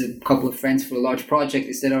hires a couple of friends for a large project,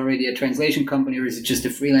 is that already a translation company, or is it just a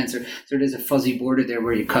freelancer? So there's a fuzzy border there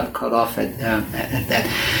where you cut off at that.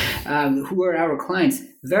 Who are our clients?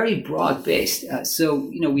 Very broad based. So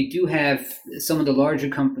we do have some of the larger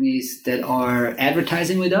companies that are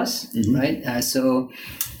advertising with us, mm-hmm. right?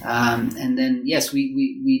 And then yes,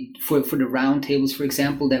 we for the roundtables, for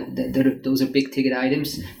example, that those are big ticket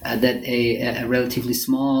items that a relatively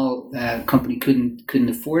small company couldn't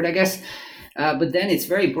afford, I guess. But then it's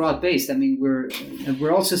very broad based. I mean,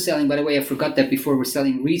 we're also selling. By the way, I forgot that before. We're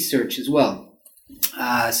selling research as well.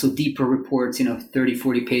 So deeper reports, 30,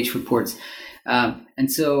 40 page reports.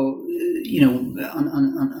 And so,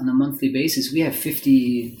 on a monthly basis, we have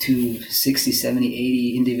 50 to 60, 70,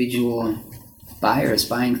 80 individual buyers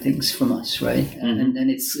buying things from us, right? Mm-hmm. And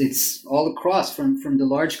it's all across from the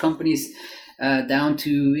large companies down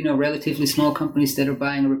to relatively small companies that are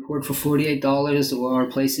buying a report for $48 or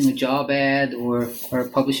placing a job ad or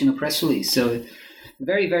publishing a press release. So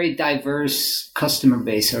very, very diverse customer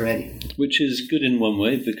base already. Which is good in one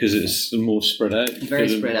way because it's more spread out. Very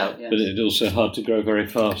spread out, yes. But it's also hard to grow very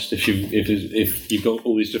fast if you've got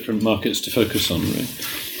all these different markets to focus on, right?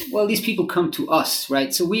 Well, these people come to us,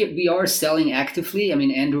 right? So we are selling actively. I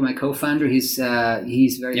mean, Andrew, my co-founder, he's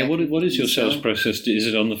very. Yeah. What is your sales process? Is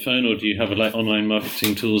it on the phone, or do you have online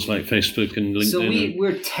marketing tools like Facebook and LinkedIn? So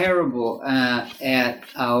we're terrible at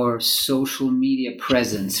our social media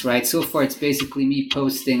presence, right? So far, it's basically me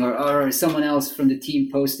posting or someone else from the team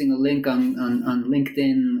posting a link on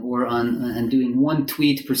LinkedIn or and doing one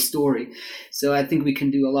tweet per story. So I think we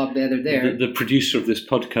can do a lot better there. The producer of this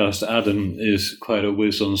podcast, Adam, is quite a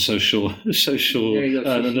whiz on social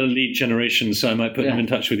lead generation, so I might put him in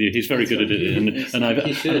touch with you. He's very good at it, and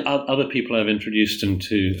other people I've introduced him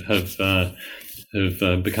to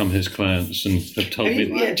have become his clients and have told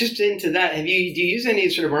me. Yeah, just into that, do you use any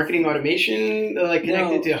sort of marketing automation like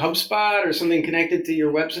connected to HubSpot or something connected to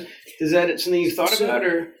your website? Is that something you've thought about?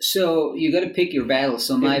 Or so you got to pick your battle.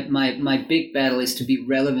 So my big battle is to be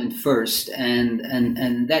relevant first,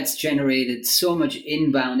 and that's generated so much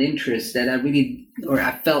inbound interest that I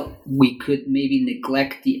felt we could maybe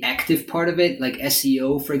neglect the active part of it, like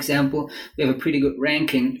SEO, for example. We have a pretty good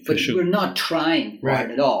ranking, but we're not trying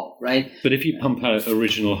hard at all, right? But if you pump out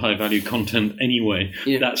original high-value content anyway,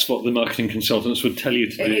 that's what the marketing consultants would tell you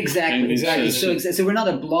to do. Exactly. So we're not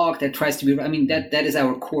a blog that tries to be. I mean, that is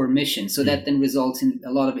our core mission. So that then results in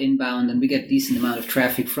a lot of inbound, and we get a decent amount of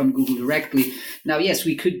traffic from Google directly. Now, yes,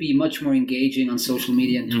 we could be much more engaging on social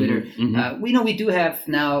media and Twitter. Mm-hmm. We do have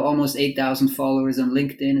now almost 8,000 followers on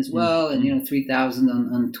LinkedIn as well, and 3,000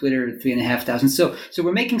 on Twitter, 3,500. So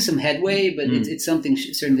we're making some headway, but it's something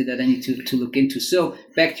certainly that I need to look into. So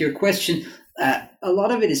back to your question, a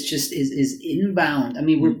lot of it is just is inbound. I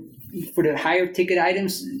mean, for the higher ticket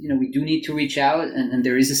items, we do need to reach out, and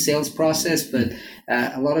there is a sales process, but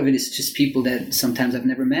a lot of it is just people that sometimes I've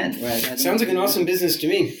never met. Right? Sounds like an awesome business to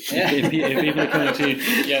me. Yeah. if people are coming to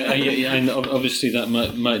you, and obviously that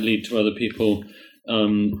might lead to other people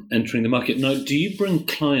entering the market. Now, do you bring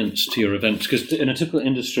clients to your events? Because in a typical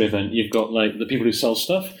industry event, you've got like the people who sell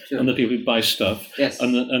stuff and the people who buy stuff. Yes.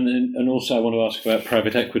 And also I want to ask about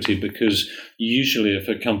private equity, because usually if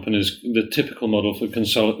a company's, the typical model for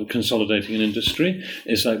consolidating an industry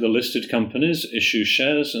is like the listed companies issue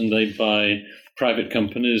shares and they buy private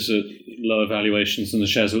companies at lower valuations than the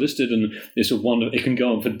shares are listed, and it can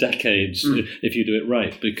go on for decades if you do it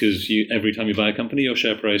right, because every time you buy a company, your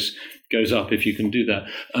share price goes up if you can do that.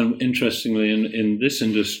 And interestingly, in this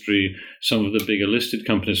industry, some of the bigger listed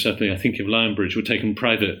companies, certainly I think of Lionbridge, were taken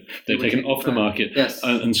private. They're taken off the market. Yes.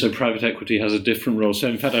 And so private equity has a different role. So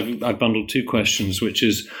in fact, I've bundled two questions, which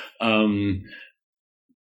is, will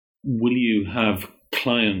you have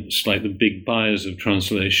clients like the big buyers of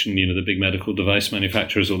translation, the big medical device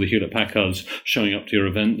manufacturers or the Hewlett-Packards showing up to your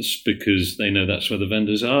events because they know that's where the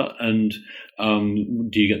vendors are? And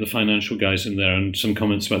do you get the financial guys in there? And some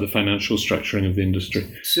comments about the financial structuring of the industry.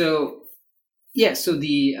 So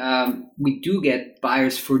we do get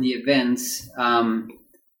buyers for the events.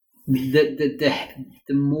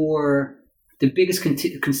 The biggest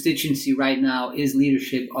constituency right now is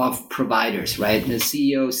leadership of providers, right? The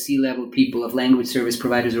CEOs, C-level people of language service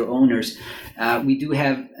providers or owners. We do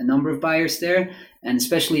have a number of buyers there, and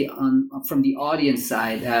especially from the audience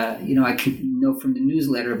side, I can know from the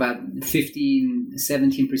newsletter about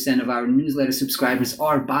 17% of our newsletter subscribers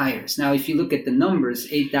are buyers. Now, if you look at the numbers,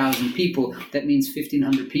 8,000 people, that means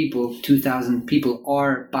 1,500 people, 2,000 people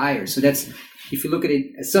are buyers. So that's, if you look at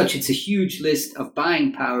it as such, it's a huge list of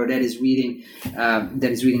buying power that is reading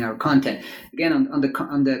our content. Again, on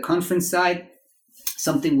the conference side,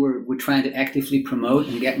 something we're trying to actively promote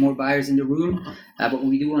and get more buyers in the room, but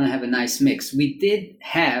we do want to have a nice mix. We did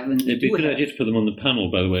have, and it'd be a good idea to put them on the panel,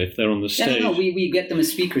 by the way, if they're on the stage. No, we get them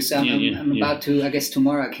as speakers. So I'm about to, I guess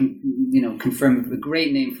tomorrow I can confirm a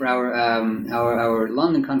great name for our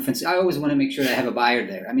London conference. I always want to make sure that I have a buyer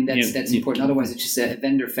there. I mean that's important. Otherwise, it's just a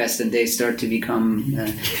vendor fest, and they start to become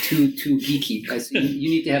too geeky. Right? So you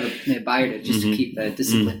need to have a buyer to just keep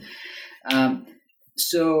discipline.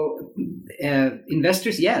 So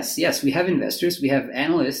investors, yes, we have investors. We have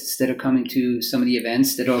analysts that are coming to some of the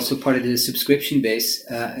events that are also part of the subscription base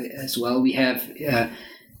as well. We have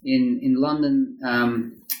in London,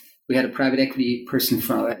 we had a private equity person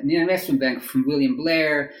from an investment bank from William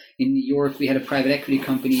Blair. In New York, we had a private equity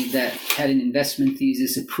company that had an investment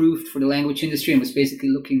thesis approved for the language industry and was basically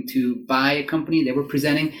looking to buy a company they were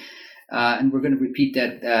presenting. And we're going to repeat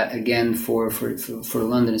that again for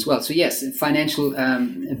London as well. So yes, financial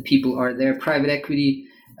people are there. Private equity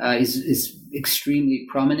is extremely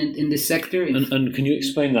prominent in this sector. And can you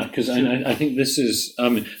explain that? Because I think this is,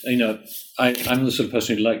 I'm the sort of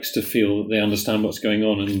person who likes to feel they understand what's going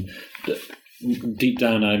on, and deep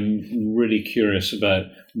down, I'm really curious about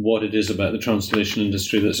what it is about the translation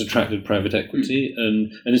industry that's attracted private equity, and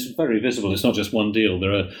it's very visible. It's not just one deal.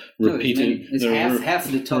 There are repeated. Half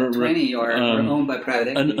of the top 20 are owned by private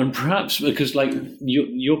equity, and perhaps because like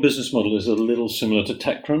your business model is a little similar to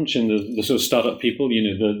TechCrunch in the sort of startup people.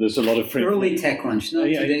 There's a lot of early TechCrunch. No,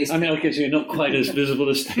 I mean, okay, so you're not quite as visible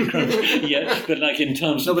as TechCrunch yet, but like in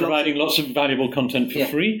terms of providing lots of valuable content for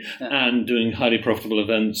free and doing highly profitable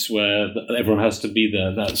events where everyone has to be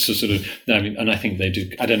there. That's a sort of. I mean, and I think they do.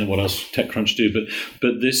 I don't know what else TechCrunch do,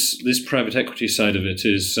 but this private equity side of it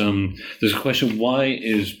is there's a question: why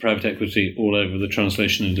is private equity all over the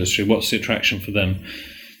translation industry? What's the attraction for them?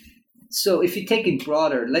 So if you take it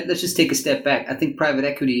broader, let's just take a step back. I think private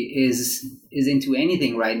equity is into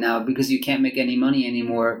anything right now because you can't make any money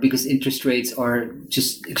anymore because interest rates are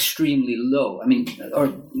just extremely low. I mean,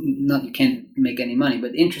 or not you can't make any money,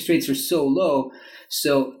 but interest rates are so low,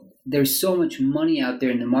 so there's so much money out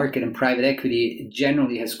there in the market, and private equity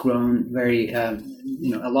generally has grown very, a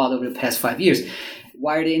lot over the past 5 years.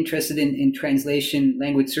 Why are they interested in translation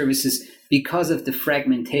language services? Because of the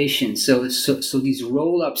fragmentation. So these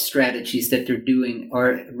roll-up strategies that they're doing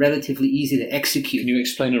are relatively easy to execute. Can you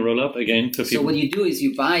explain a roll-up again for people? So what you do is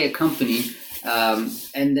you buy a company,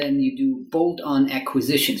 and then you do bolt-on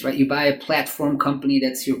acquisitions, right? You buy a platform company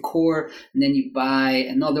that's your core, and then you buy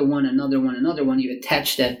another one. You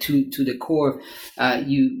attach that to the core.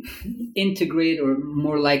 You integrate, or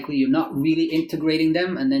more likely, you're not really integrating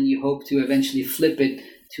them, and then you hope to eventually flip it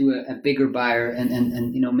to a bigger buyer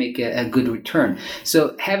and make a good return.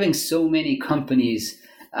 So having so many companies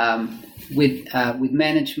with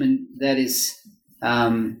management that is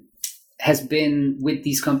has been with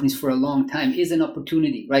these companies for a long time is an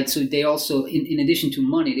opportunity, right? So they also, in addition to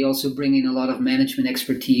money, they also bring in a lot of management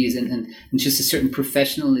expertise and just a certain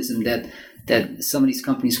professionalism that some of these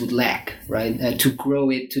companies would lack, right? To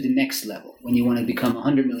grow it to the next level when you want to become a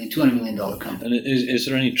 $100 million, $200 million company. And is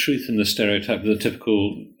there any truth in the stereotype that the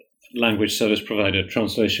typical language service provider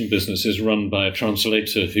translation business is run by a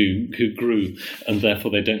translator who grew, and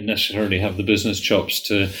therefore they don't necessarily have the business chops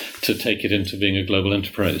to take it into being a global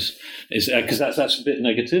enterprise? Because that's a bit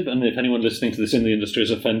negative, and if anyone listening to this in the industry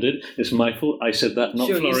is offended, it's my fault. I said that, not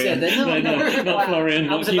Florian. You said that. No, not Florian.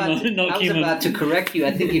 I was about to correct you.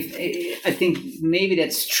 I think maybe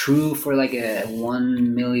that's true for like a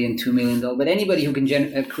 $1 million, $2 million, but anybody who can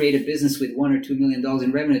create a business with $1 or $2 million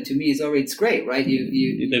in revenue, to me, it's great, right?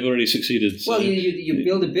 They've already succeeded. So. Well, you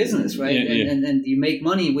build a business, right? And you make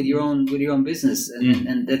money with your own business,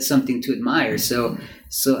 and that's something to admire. So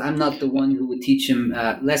I'm not the one who would teach him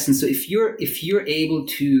lessons. So if you're able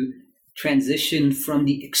to transition from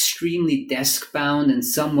the extremely desk-bound and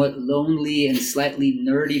somewhat lonely and slightly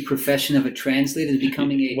nerdy profession of a translator to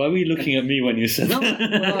becoming a... Why were you looking at me when you said that?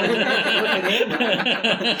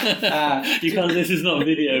 You can't, this is not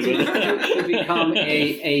video. To become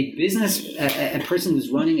a business, a person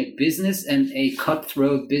who's running a business, and a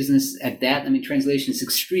cutthroat business at that. I mean, translation is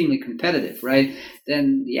extremely competitive, right?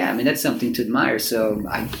 Then, that's something to admire. So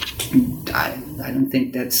I don't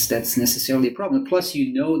think that's necessarily a problem. Plus,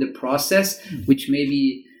 the process, which may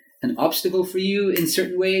be an obstacle for you in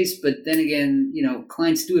certain ways, but then again,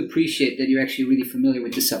 clients do appreciate that you're actually really familiar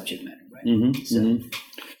with the subject matter, right? Mm-hmm.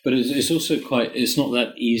 But it's also it's not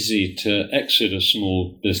that easy to exit a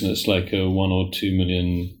small business like a $1 or $2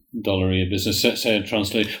 million a year business. Say a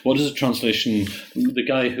translate. What is a translation? The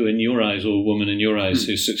guy who, in your eyes, or woman in your eyes,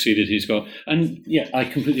 who's succeeded, he's got, and I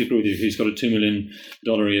completely agree with you. He's got a $2 million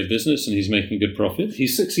a year business, and he's making good profit.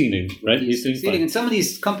 He's succeeding, right? He's succeeding, and some of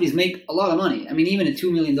these companies make a lot of money. I mean, even a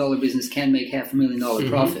 $2 million business can make $500,000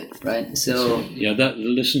 profit, right? So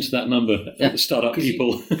listen to that number. Startup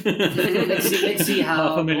people. Let's see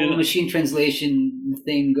how the whole machine translation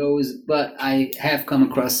thing goes. But I have come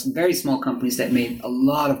across very small companies that made a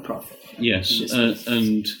lot of profit. Yes,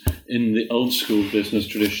 and in the old school business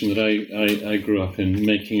tradition that I grew up in,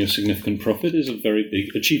 making a significant profit is a very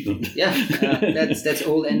big achievement. Yeah, that's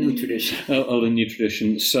old and new tradition. Old and new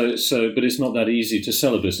tradition. So, but it's not that easy to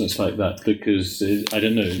sell a business like that because I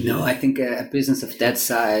don't know. No, I think a business of that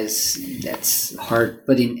size, that's hard.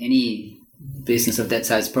 But in any business of that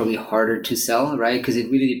size, probably harder to sell, right? Because it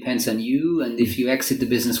really depends on you, and if you exit the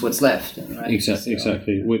business, what's left, right?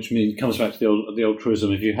 Exactly. Which means comes back to the old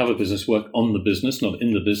truism: if you have a business, work on the business, not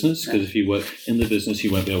in the business. Because if you work in the business,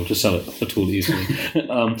 you won't be able to sell it at all easily.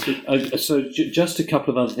 So just a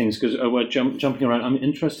couple of other things, because we're jumping around. I'm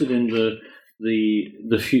interested in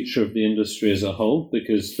the future of the industry as a whole,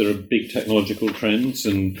 because there are big technological trends,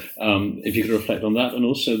 and if you could reflect on that, and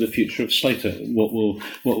also the future of Slator. What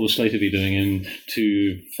will Slator be doing in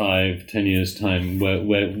 2, 5, 10 years time?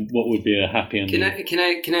 Where what would be a happy ending?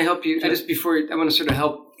 Can I help you just before? I want to sort of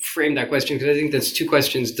help frame that question, because I think that's two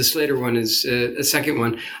questions. The Slater one is a second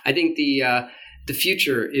one. I think the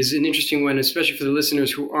future is an interesting one, especially for the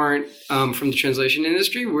listeners who aren't from the translation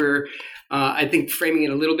industry, where I think framing it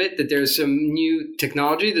a little bit, that there's some new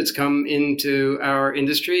technology that's come into our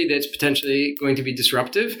industry that's potentially going to be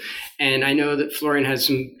disruptive. And I know that Florian has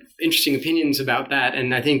some interesting opinions about that.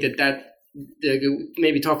 And I think that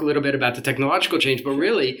maybe talk a little bit about the technological change, but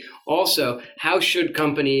really also how should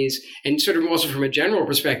companies, and sort of also from a general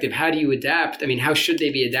perspective, how do you adapt? I mean, how should they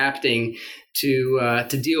be adapting to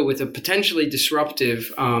deal with a potentially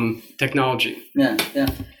disruptive technology? Yeah.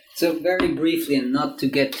 So very briefly, and not to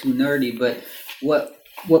get too nerdy, but what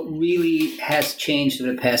really has changed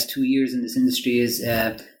over the past 2 years in this industry is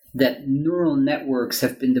that neural networks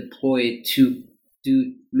have been deployed to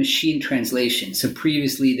do machine translation. So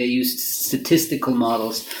previously they used statistical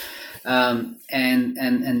models,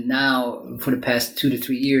 and now for the past 2 to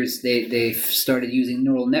 3 years they've started using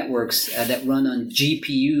neural networks that run on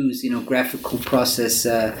GPUs, graphical process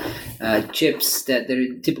chips that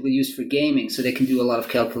are typically used for gaming, so they can do a lot of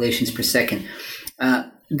calculations per second.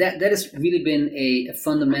 That has really been a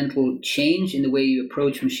fundamental change in the way you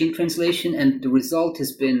approach machine translation, and the result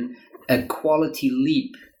has been a quality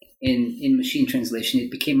leap in machine translation. It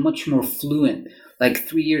became much more fluent. Like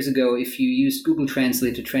 3 years ago, if you used Google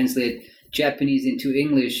Translate to translate Japanese into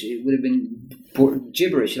English, it would have been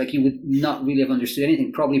gibberish. Like you would not really have understood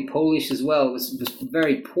anything. Probably Polish as well was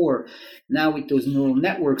very poor. Now with those neural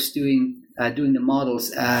networks doing the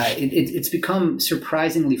models, it's become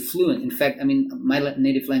surprisingly fluent. In fact, I mean, my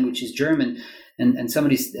native language is German, and some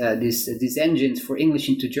of these engines for English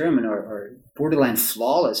into German are borderline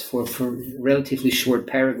flawless for relatively short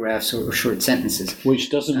paragraphs or short sentences. Which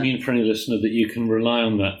doesn't mean for any listener that you can rely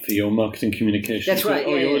on that for your marketing communication. That's right.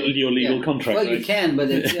 Or your legal contract. Well, right? You can, but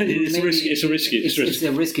it's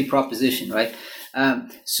a risky proposition, right?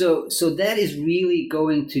 So that is really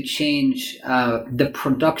going to change the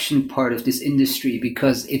production part of this industry,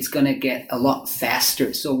 because it's going to get a lot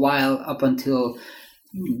faster. So while up until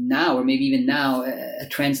now, or maybe even now, a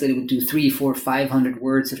translator would do 300, 400, 500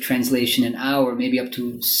 words of translation an hour, maybe up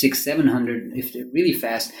to 600-700 if they're really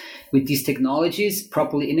fast. With these technologies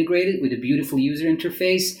properly integrated with a beautiful user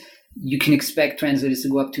interface, you can expect translators to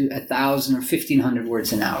go up to 1,000 or 1,500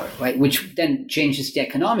 words an hour, right? Which then changes the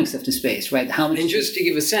economics of the space, right? How much? And just to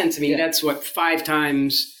give a sense, I mean, that's what 5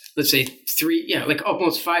 times. Let's say 3, like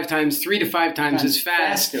almost 5 times, 3 to 5 times as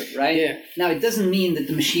fast. Faster, right? Yeah. Now, it doesn't mean that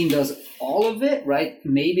the machine does all of it, right?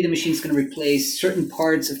 Maybe the machine's going to replace certain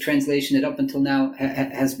parts of translation that up until now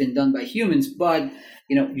has been done by humans, but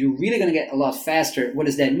you're really going to get a lot faster. What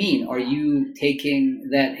does that mean? Are you taking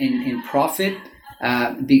that in profit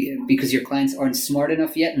because your clients aren't smart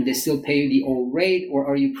enough yet and they still pay you the old rate, or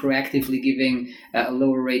are you proactively giving a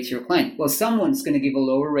lower rate to your client? Well, someone's going to give a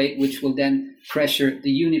lower rate, which will then pressure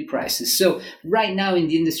the unit prices. So right now in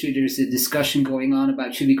the industry, there's a discussion going on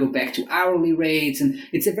about should we go back to hourly rates, and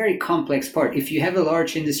it's a very complex part. If you have a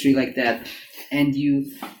large industry like that and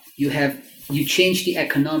you change the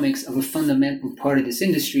economics of a fundamental part of this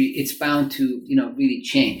industry, it's bound to really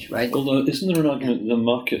change, right? Although, isn't there an argument that the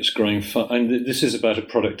market's growing and this is about a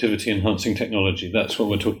productivity enhancing technology? That's what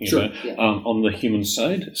we're talking about on the human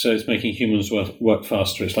side. So it's making humans work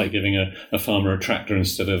faster. It's like giving a farmer a tractor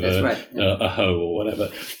instead of a hoe or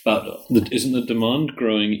whatever. But isn't the demand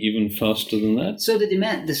growing even faster than that? So the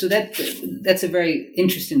demand, that's a very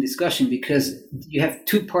interesting discussion, because you have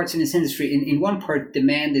two parts in this industry. In one part,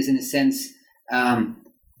 demand is in a sense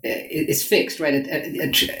it's fixed, right?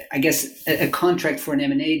 I guess a contract for an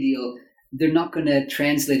M&A deal they're not going to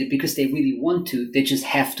translate it because they really want to. They just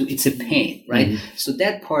have to. It's a pain, right? Mm-hmm. So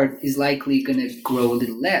that part is likely going to grow a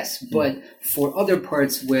little less. But for other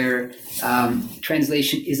parts where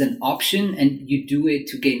translation is an option and you do it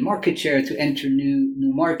to gain market share, to enter new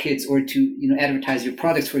markets, or to advertise your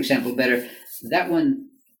products, for example, better, that one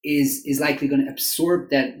is likely going to absorb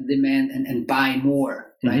that demand and buy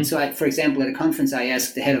more, right? Mm-hmm. So, for example, at a conference, I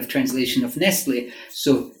asked the head of translation of Nestle,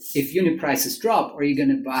 so if unit prices drop, are you going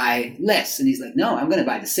to buy less? And he's like, no, I'm going to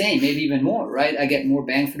buy the same, maybe even more, right? I get more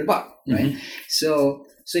bang for the buck, right? Mm-hmm. So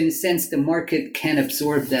in a sense, the market can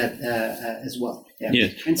absorb that as well. Yeah. Yeah.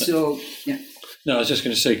 And so, yeah. No, I was just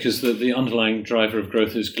going to say, because the underlying driver of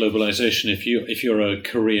growth is globalization. If you're a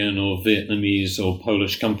Korean or Vietnamese or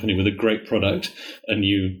Polish company with a great product and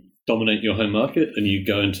you dominate your home market and you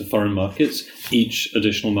go into foreign markets, each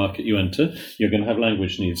additional market you enter, you're going to have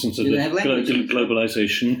language needs. And so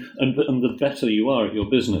globalization, and the better you are at your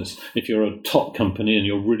business, if you're a top company and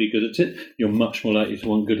you're really good at it, you're much more likely to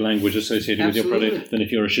want good language associated Absolutely. with your product than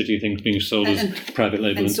if you're a shitty thing being sold as private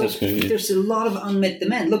label and in so Tesco. There's a lot of unmet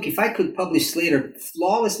demand. Look, if I could publish Slater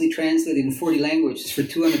flawlessly translated in 40 languages for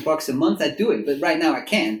 $200 a month, I'd do it. But right now I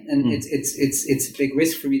can't, and it's a big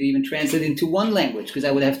risk for me to even translate into one language because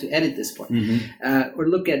I would have to edit this part. Mm-hmm. Or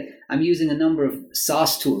look at, I'm using a number of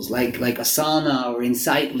SaaS tools like Asana or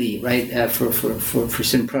Insightly, right? For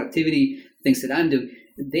some productivity things that I'm doing.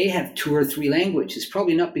 They have 2 or 3 languages,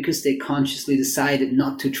 probably not because they consciously decided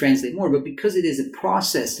not to translate more, but because it is a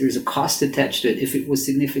process, there's a cost attached to it. If it was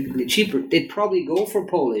significantly cheaper, they'd probably go for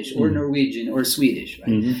Polish or Norwegian or Swedish, right?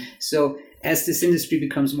 Mm-hmm. So as this industry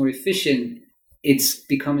becomes more efficient, it's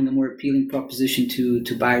becoming a more appealing proposition to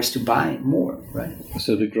buyers to buy more, right?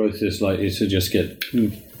 So the growth is likely to just get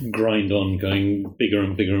grind on, going bigger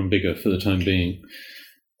and bigger and bigger for the time being.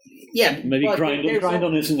 Yeah, maybe grind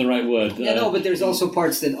on isn't the right word. Yeah, no, but there's also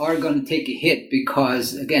parts that are going to take a hit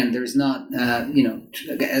because, again, there's not, a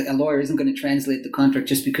lawyer isn't going to translate the contract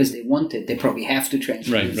just because they want it. They probably have to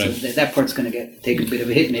translate it. Right. So that part's going to take a bit of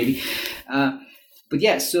a hit, maybe. But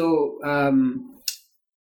yeah, so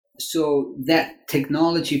that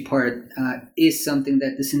technology part is something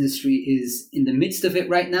that this industry is in the midst of it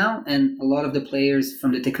right now. And a lot of the players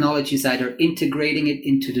from the technology side are integrating it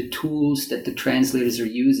into the tools that the translators are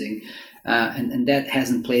using. And that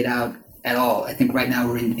hasn't played out at all. I think right now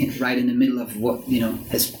we're right in the middle of what,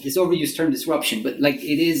 has this overused term disruption, but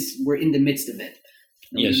we're in the midst of it.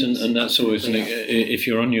 Yes, and that's always if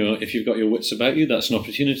you've got your wits about you, that's an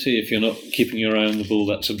opportunity. If you're not keeping your eye on the ball,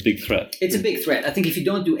 that's a big threat. It's a big threat. I think if you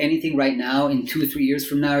don't do anything right now, in 2 or 3 years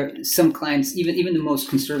from now, some clients, even the most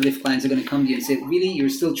conservative clients, are going to come to you and say, "Really, you're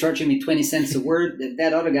still charging me 20 cents a word?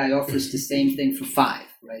 That other guy offers the same thing for 5."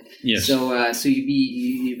 Right. Yes. So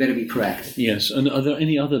you better be proactive. Yes. And are there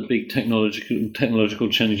any other big technological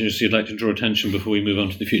changes you'd like to draw attention before we move on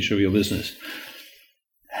to the future of your business?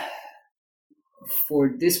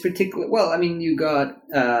 For this particular, you got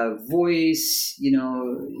voice.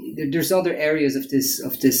 There's other areas of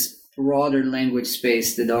this broader language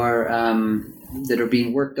space that are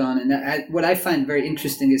being worked on. And what I find very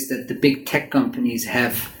interesting is that the big tech companies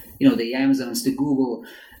have, the Amazons, the Google,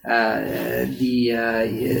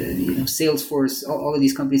 Salesforce, all of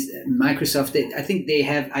these companies, Microsoft. I think they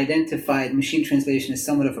have identified machine translation as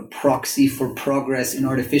somewhat of a proxy for progress in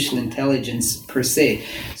artificial intelligence per se.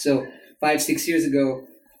 So 5-6 years ago,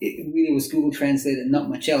 it really was Google Translate and not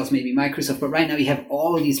much else, maybe Microsoft. But right now you have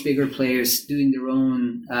all of these bigger players doing their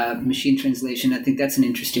own machine translation. I think that's an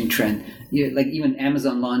interesting trend. Even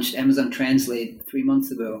Amazon launched Amazon Translate 3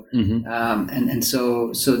 months ago. Mm-hmm. And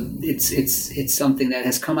so it's something that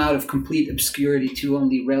has come out of complete obscurity to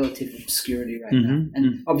only relative obscurity right now.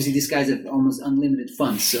 And obviously these guys have almost unlimited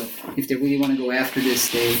funds. So if they really want to go after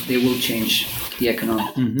this, they will change the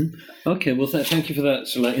economics. Mm-hmm. Okay, well, thank you for that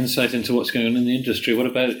insight into what's going on in the industry. What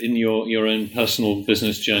about in your own personal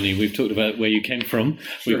business journey? We've talked about where you came from.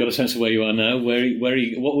 We've got a sense of where you are now.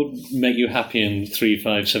 What would make you happy in 3,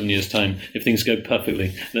 5, 7 years' time if things go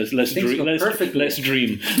perfectly? Let's dream. Let's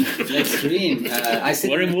dream.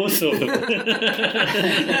 We're in Warsaw. The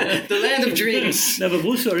land of dreams. No, but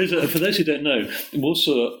Warsaw is, for those who don't know,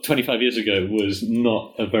 Warsaw 25 years ago was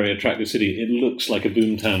not a very attractive city. It looks like a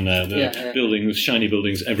boomtown now. There are buildings, shiny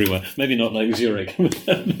buildings everywhere. Maybe not like Zurich.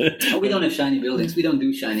 We don't have shiny buildings. We don't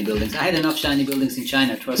do shiny buildings. I had enough shiny buildings in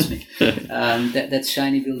China, trust me. That's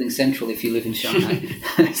shiny building central if you live in Shanghai.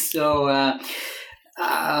 So,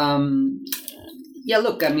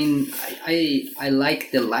 look, I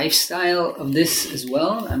like the lifestyle of this as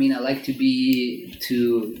well. I like to be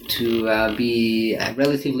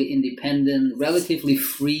relatively independent, relatively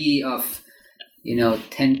free of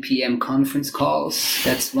 10 p.m. conference calls.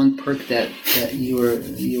 That's one perk that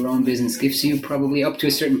your own business gives you, probably up to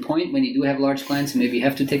a certain point when you do have large clients, and maybe you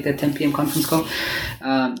have to take that 10 p.m. conference call.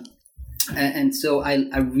 And so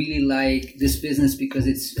I really like this business because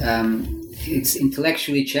it's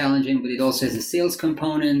intellectually challenging, but it also has a sales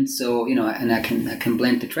component. So, and I can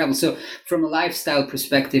blend the travel. So from a lifestyle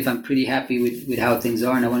perspective, I'm pretty happy with how things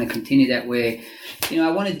are, and I want to continue that way. I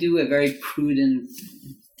want to do a very prudent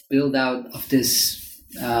build out of this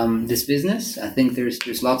business. I think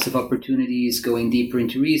there's lots of opportunities going deeper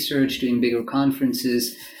into research, doing bigger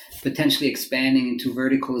conferences, potentially expanding into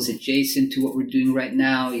verticals adjacent to what we're doing right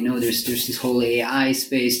now. There's this whole AI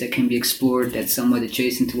space that can be explored that's somewhat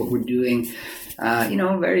adjacent to what we're doing.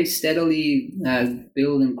 Very steadily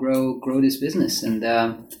build and grow this business. And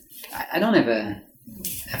I don't have a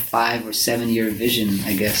 5 or 7 year vision,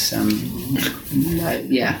 I guess.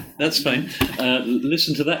 Yeah. That's fine.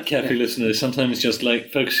 Listen to that, carefully, listeners. Sometimes just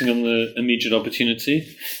like focusing on the immediate opportunity.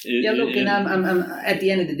 And I'm at the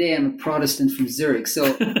end of the day, I'm a Protestant from Zurich,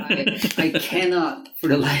 so I cannot, for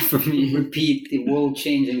the life of me, repeat the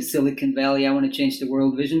world-changing Silicon Valley, I want to change the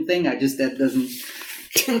world vision thing. That doesn't.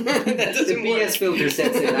 That doesn't the BS filter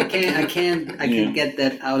sets in. I can't get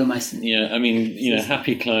that out of my system. Yeah, I mean,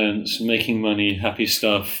 happy clients, making money, happy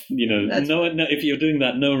stuff. If you're doing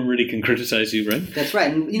that, no one really can criticize you, right? That's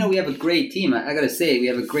right. And we have a great team. I gotta say, we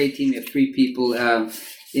have a great team. We have 3 people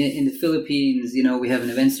in the Philippines. We have an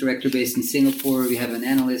events director based in Singapore. We have an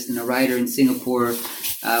analyst and a writer in Singapore.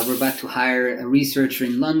 We're about to hire a researcher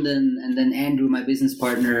in London, and then Andrew, my business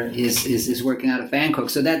partner, is working out of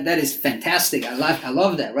Bangkok. So that is fantastic. I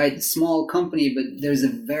love that, right? Small company, but there's a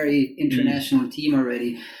very international team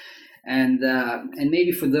already. And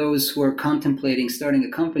maybe for those who are contemplating starting a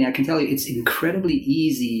company, I can tell you it's incredibly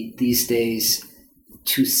easy these days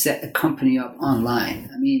to set a company up online.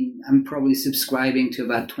 I mean, I'm probably subscribing to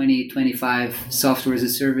about 20, 25 software as a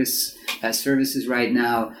service services right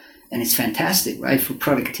now. And it's fantastic, right? For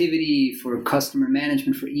productivity, for customer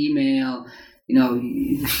management, for email.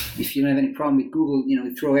 If you don't have any problem with Google,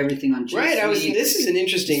 throw everything on G Suite. Right. This is an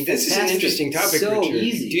interesting topic, so Richard.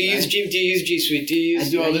 Easy. Do you use G Suite? Do you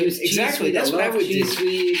use all this? Exactly. That's what I would G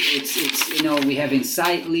Suite. It's we have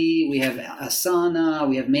Insightly, we have Asana,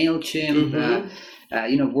 we have Mailchimp. Mm-hmm.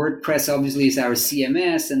 WordPress obviously is our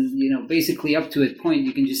CMS, and basically up to a point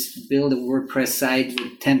you can just build a WordPress site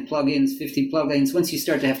with 10 plugins, 50 plugins. Once you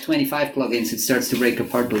start to have 25 plugins, it starts to break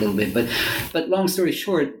apart a little bit. But long story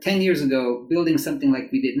short, 10 years ago, building something like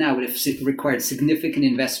we did now would have required significant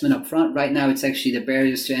investment up front. Right now, it's actually the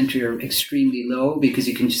barriers to entry are extremely low because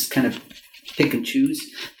you can just kind of pick and choose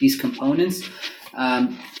these components.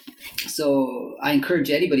 So I encourage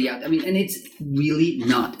anybody out. I mean, and it's really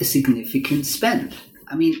not a significant spend.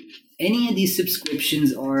 I mean, any of these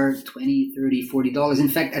subscriptions are $20, $30, $40. In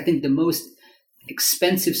fact, I think the most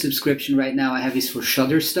expensive subscription right now I have is for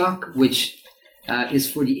Shutterstock, which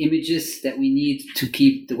is for the images that we need to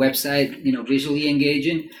keep the website, visually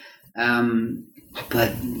engaging.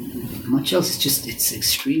 But much else, it's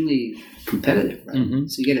extremely competitive. Right? Mm-hmm.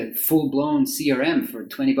 So you get a full-blown CRM for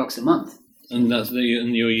 $20 a month. And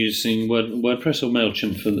you're using WordPress or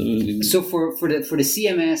Mailchimp for the. So for the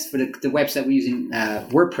CMS, for the website, we're using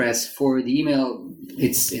WordPress. For the email,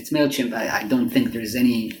 it's Mailchimp. I don't think there's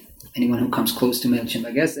anyone who comes close to Mailchimp,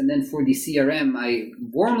 I guess. And then for the CRM, I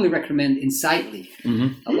warmly recommend Insightly.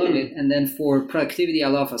 Mm-hmm. I love it. And then for productivity, I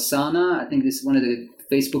love Asana. I think this is one of the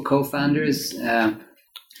Facebook co-founders.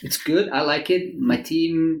 It's good. I like it. My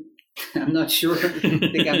team, I'm not sure. I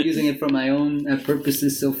think I'm using it for my own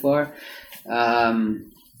purposes so far.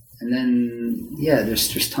 And then, there's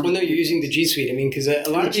tons. Well, no, you're using the G Suite. I mean, because a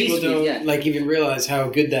lot of people don't even realize how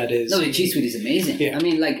good that is. No, the G Suite is amazing. Yeah. I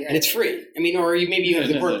mean, and it's free. I mean, or maybe you have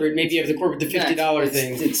the corporate. Maybe you have the corporate, the $50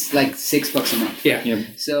 thing. It's like $6 a month. Yeah.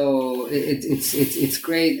 So it's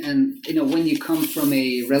great, and when you come from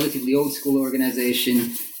a relatively old school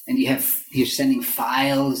organization and you're sending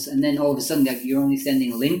files, and then all of a sudden you're only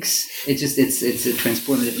sending links. It's a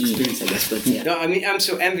transformative experience, I guess. But yeah. No, I mean, I'm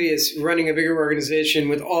so envious running a bigger organization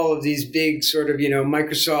with all of these big sort of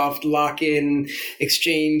Microsoft lock-in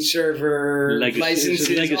Exchange server licenses,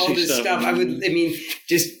 all this stuff.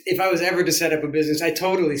 Just if I was ever to set up a business, I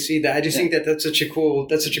totally see that. I just think that's such a cool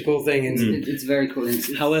thing. And it's very cool.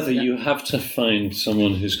 However, you have to find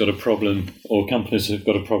someone who's got a problem, or companies that have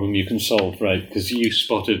got a problem you can solve, right? Because you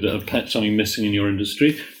spotted something missing in your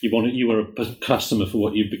industry, you were a customer for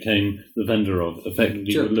what you became the vendor of,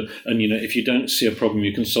 effectively. Sure. And if you don't see a problem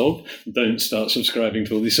you can solve, don't start subscribing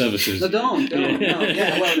to all these services. No, don't. No.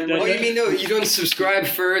 Yeah, well, then Oh, you mean no? You don't subscribe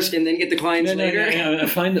first and then get the clients later? Yeah.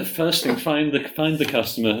 Find the first thing. Find the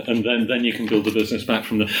customer, and then you can build the business back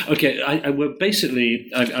from there. Okay, I'm coming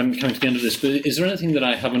to the end of this. But is there anything that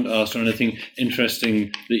I haven't asked, or anything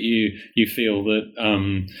interesting that you feel that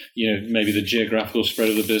maybe the geographical spread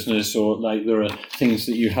of the business, or like there are things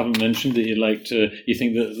that you haven't mentioned that you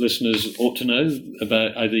think that listeners ought to know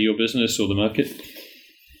about either your business or the market?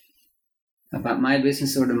 About my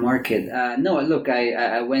business or the market? No, look,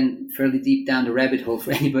 I went fairly deep down the rabbit hole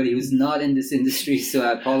for anybody who's not in this industry, so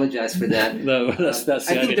I apologize for that. No, that's the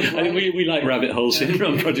idea. I think we like rabbit holes here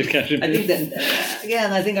on Project Cashmere. I think that,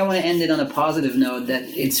 again, I want to end it on a positive note, that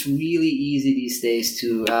it's really easy these days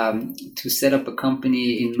to set up a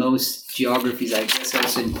company in most geographies. I guess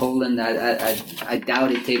also in Poland, I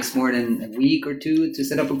doubt it takes more than a week or two to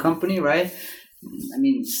set up a company, right? I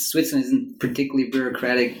mean, Switzerland isn't particularly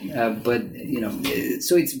bureaucratic, but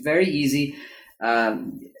so it's very easy,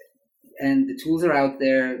 and the tools are out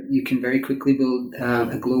there. You can very quickly build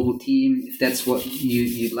a global team if that's what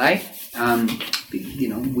you'd like.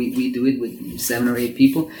 We do it with 7 or 8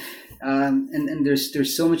 people, and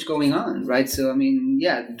there's so much going on, right? So I mean,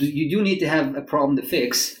 you do need to have a problem to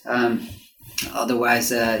fix.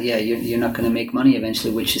 Otherwise, you're not going to make money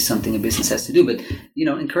eventually, which is something a business has to do. But I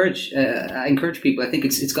encourage people. I think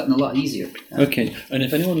it's gotten a lot easier. Okay, and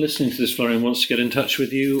if anyone listening to this, Florian, wants to get in touch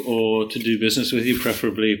with you or to do business with you,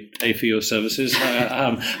 preferably pay for your services,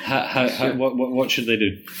 what should they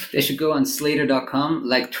do? They should go on Slator.com,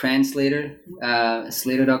 like translator,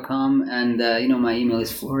 Slator.com, and my email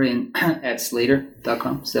is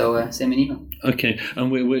florian@slator.com. So send me an email. Okay,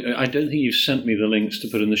 and I don't think you've sent me the links to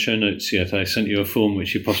put in the show notes yet. I sent you a form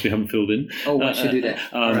which you possibly haven't filled in. Oh, I should do that.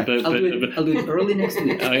 Right. I'll do it early next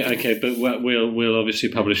week. Okay, but we'll obviously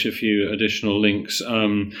publish a few additional links.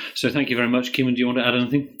 So thank you very much. Keeman, do you want to add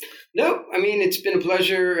anything? No, I mean, it's been a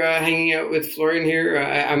pleasure hanging out with Florian here.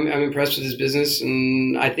 I'm impressed with his business,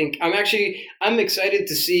 and I think I'm excited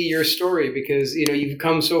to see your story, because you've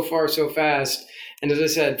come so far so fast. And as I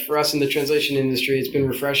said, for us in the translation industry, it's been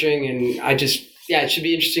refreshing, and it should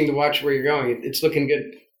be interesting to watch where you're going. It's looking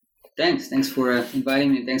good. Thanks for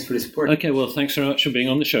inviting me, and thanks for the support. Okay, well, thanks very much for being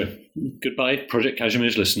on the show. Goodbye, Project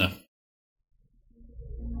Kazimierz listener.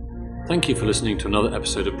 Thank you for listening to another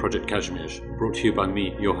episode of Project Kazimierz, brought to you by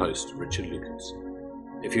me, your host, Richard Lucas.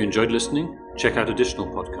 If you enjoyed listening, check out additional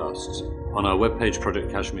podcasts on our webpage,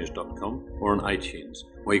 projectkazimierz.com, or on iTunes,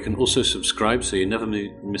 where you can also subscribe so you never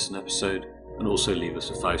miss an episode, and also leave us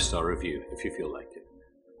a 5-star review if you feel like it.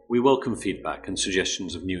 We welcome feedback and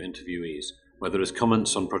suggestions of new interviewees, whether as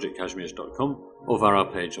comments on projectkazimierz.com or via our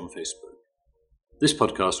page on Facebook. This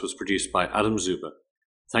podcast was produced by Adam Zuber.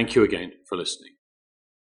 Thank you again for listening.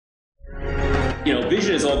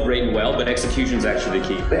 Vision is all great and well, but execution is actually the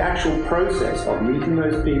key. The actual process of meeting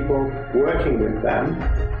those people, working with them,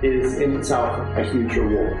 is in itself a huge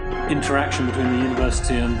reward. Interaction between the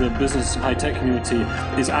university and the business high-tech community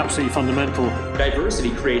is absolutely fundamental.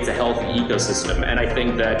 Diversity creates a healthy ecosystem, and I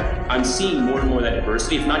think that I'm seeing more and more of that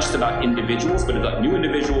diversity. It's not just about individuals, but about new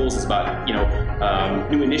individuals. It's about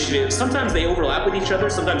new initiatives. Sometimes they overlap with each other.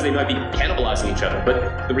 Sometimes they might be cannibalizing each other.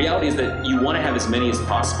 But the reality is that you want to have as many as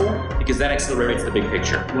possible, because that accelerates the big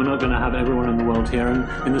picture. We're not going to have everyone in the world here, and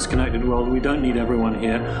in this connected world, we don't need everyone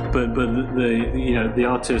here. But the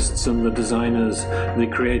artists and the designers, the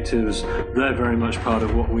creatives, they're very much part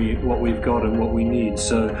of what we've got and what we need.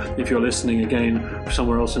 So if you're listening again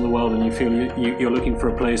somewhere else in the world and you feel you're looking for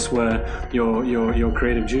a place where your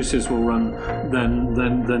creative juices will run, then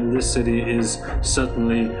this city is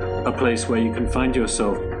certainly a place where you can find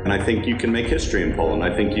yourself. And I think you can make history in Poland. I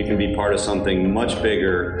think you can be part of something much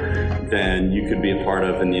bigger than you could be a part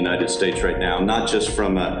of in the United States right now. Not just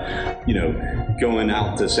from going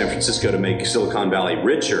out to San Francisco to make Silicon Valley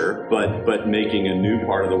richer, but making a new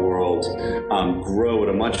part of the world grow at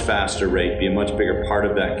a much faster rate, be a much bigger part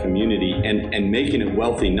of that community, and making it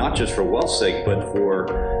wealthy, not just for wealth's sake, but for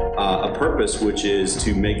a purpose, which is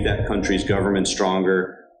to make that country's government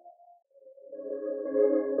stronger,